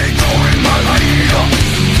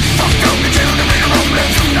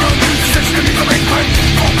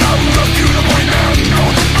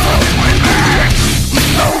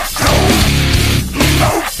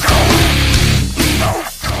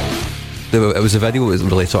 It was a video that was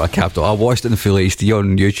really sort of capped up. I watched it in full HD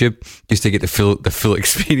on YouTube just to get the full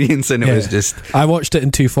experience, and it was just... I watched it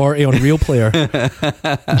in 240 on Real Player.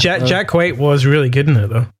 Jack White was really good in it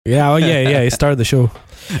though. Yeah, he started the show.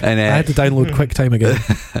 And I had to download QuickTime again.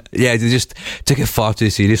 Yeah, they just took it far too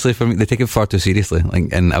seriously for me. They take it far too seriously,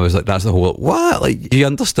 and I was like, "That's the whole what? Like, you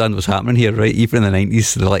understand what's happening here, right? Even in the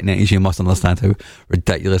 90s, the late 90s, you must understand how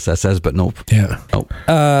ridiculous this is." But nope. Yeah. Nope.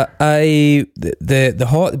 The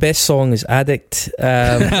best song is Addict. You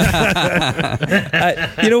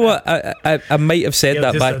know what? I might have said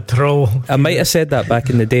that back. I might have said that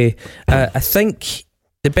back in the day. I think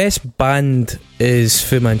the best band is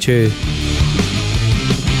Fu Manchu.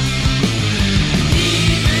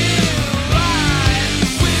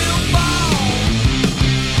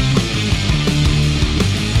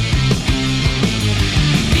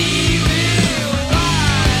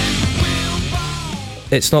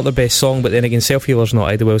 It's not their best song, but then again, Self Healer's not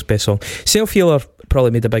Idlewild's best song. Self Healer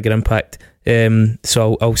probably made a bigger impact,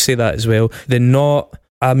 so I'll say that as well. The not,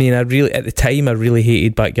 I mean, at the time I really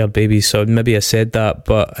hated Backyard Babies, so maybe I said that,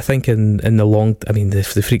 but I think in the long, I mean, the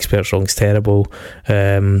Freekspert song's terrible,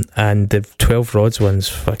 and the 12 Rods one's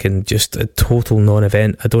fucking just a total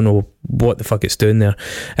non-event. I don't know what the fuck it's doing there.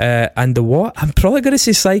 And the what? I'm probably going to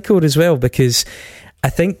say Psycho as well, because I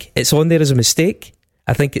think it's on there as a mistake.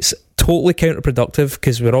 I think it's totally counterproductive,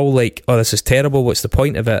 because we're all like, oh, this is terrible, what's the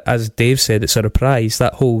point of it? As Dave said, it's a reprise.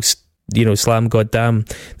 That whole, slam goddamn,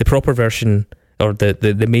 the proper version, or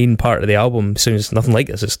the main part of the album, sounds nothing like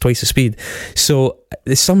this. It's twice the speed. So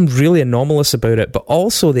there's something really anomalous about it, but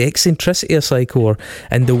also the eccentricity of Psycho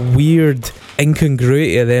and the weird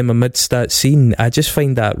incongruity of them amidst that scene. I just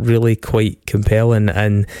find that really quite compelling,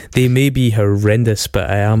 and they may be horrendous, but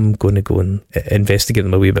I am going to go and investigate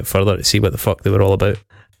them a wee bit further to see what the fuck they were all about.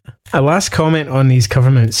 A last comment on these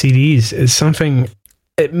Covermount CDs is something.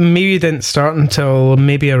 It maybe didn't start until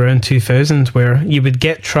maybe around 2000, where you would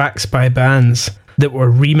get tracks by bands that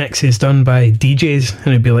were remixes done by DJs, and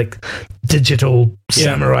it'd be like digital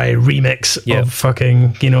samurai remix of fucking,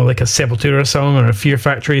 like a Sepultura song or a Fear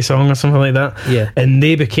Factory song or something like that. Yeah. And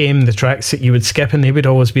they became the tracks that you would skip, and they would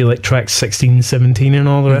always be like tracks 16, 17 and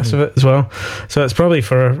all the rest of it as well. So it's probably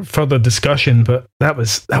for further discussion, but that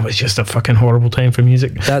was just a fucking horrible time for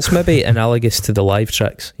music. That's maybe analogous to the live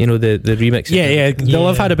tracks, the remixes. Yeah. They'll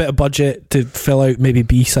have had a bit of budget to fill out maybe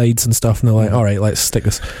B-sides and stuff, and they're like, all right, let's stick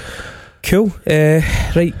this. Cool.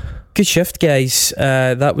 Right. Good shift, guys.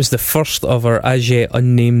 That was the first of our as yet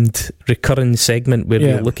unnamed recurring segment where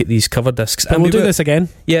we look at these cover discs. And we'll do this again.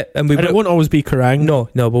 Yeah, and it won't always be Kerrang.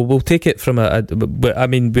 No, but we'll take it from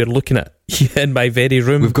we're looking at in my very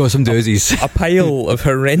room. We've got some doozies. A pile of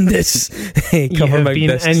horrendous Covermount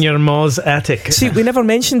discs in your ma's attic. See, we never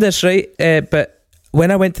mentioned this, right? But when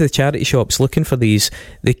I went to the charity shops looking for these,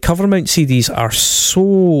 the Covermount CDs are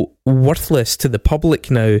so worthless to the public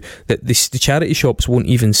now that the charity shops won't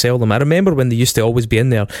even sell them. I remember when they used to always be in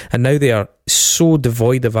there, and now they are so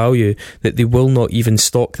devoid of value that they will not even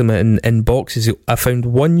stock them in boxes. I found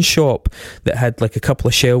one shop that had like a couple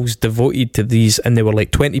of shelves devoted to these, and they were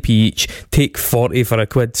like 20p each, take 40 for a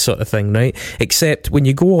quid sort of thing, right? Except when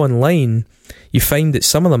you go online, you find that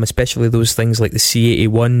some of them, especially those things like the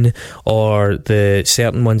C81 or the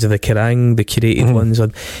certain ones of the Kerrang, the curated ones,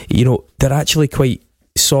 they're actually quite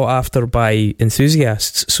sought after by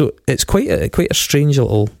enthusiasts. So it's quite a strange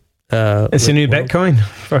little. It's a new world. Bitcoin.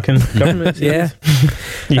 Fucking government. Yeah.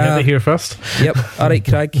 You heard it here first. Yep. All right,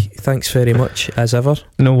 Craig. Thanks very much, as ever.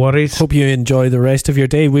 No worries. Hope you enjoy the rest of your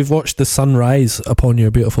day. We've watched the sun rise upon your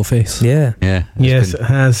beautiful face. Yeah. Yes, it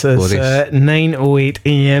has. It's 9:08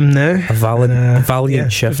 a.m. now. A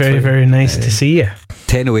valiant shift. Very, very nice to see you.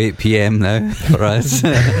 10:08 p.m. now for us.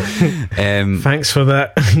 Thanks for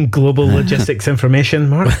that global logistics information,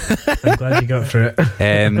 Mark. I'm glad you got through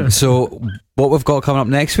it. So what we've got coming up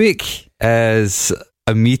next week is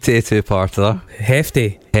a meaty two-parter.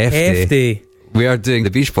 Hefty. We are doing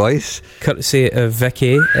the Beach Boys, courtesy of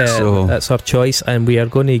Vicki. That's her choice, and we are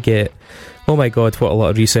going to get, oh my god, what a lot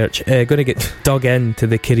of research, going to get dug into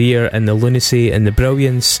the career and the lunacy and the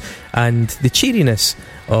brilliance and the cheeriness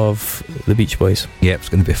of the Beach Boys. Yep, it's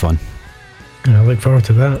going to be fun. I look forward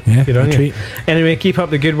to that. Yeah, good on you. Anyway, keep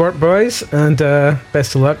up the good work, boys, and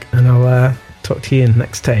best of luck, and I'll talk to you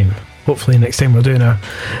next time. Hopefully next time we're doing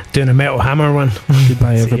a Metal Hammer one.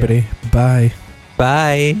 Goodbye everybody. Bye.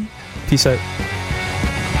 Bye. Peace out.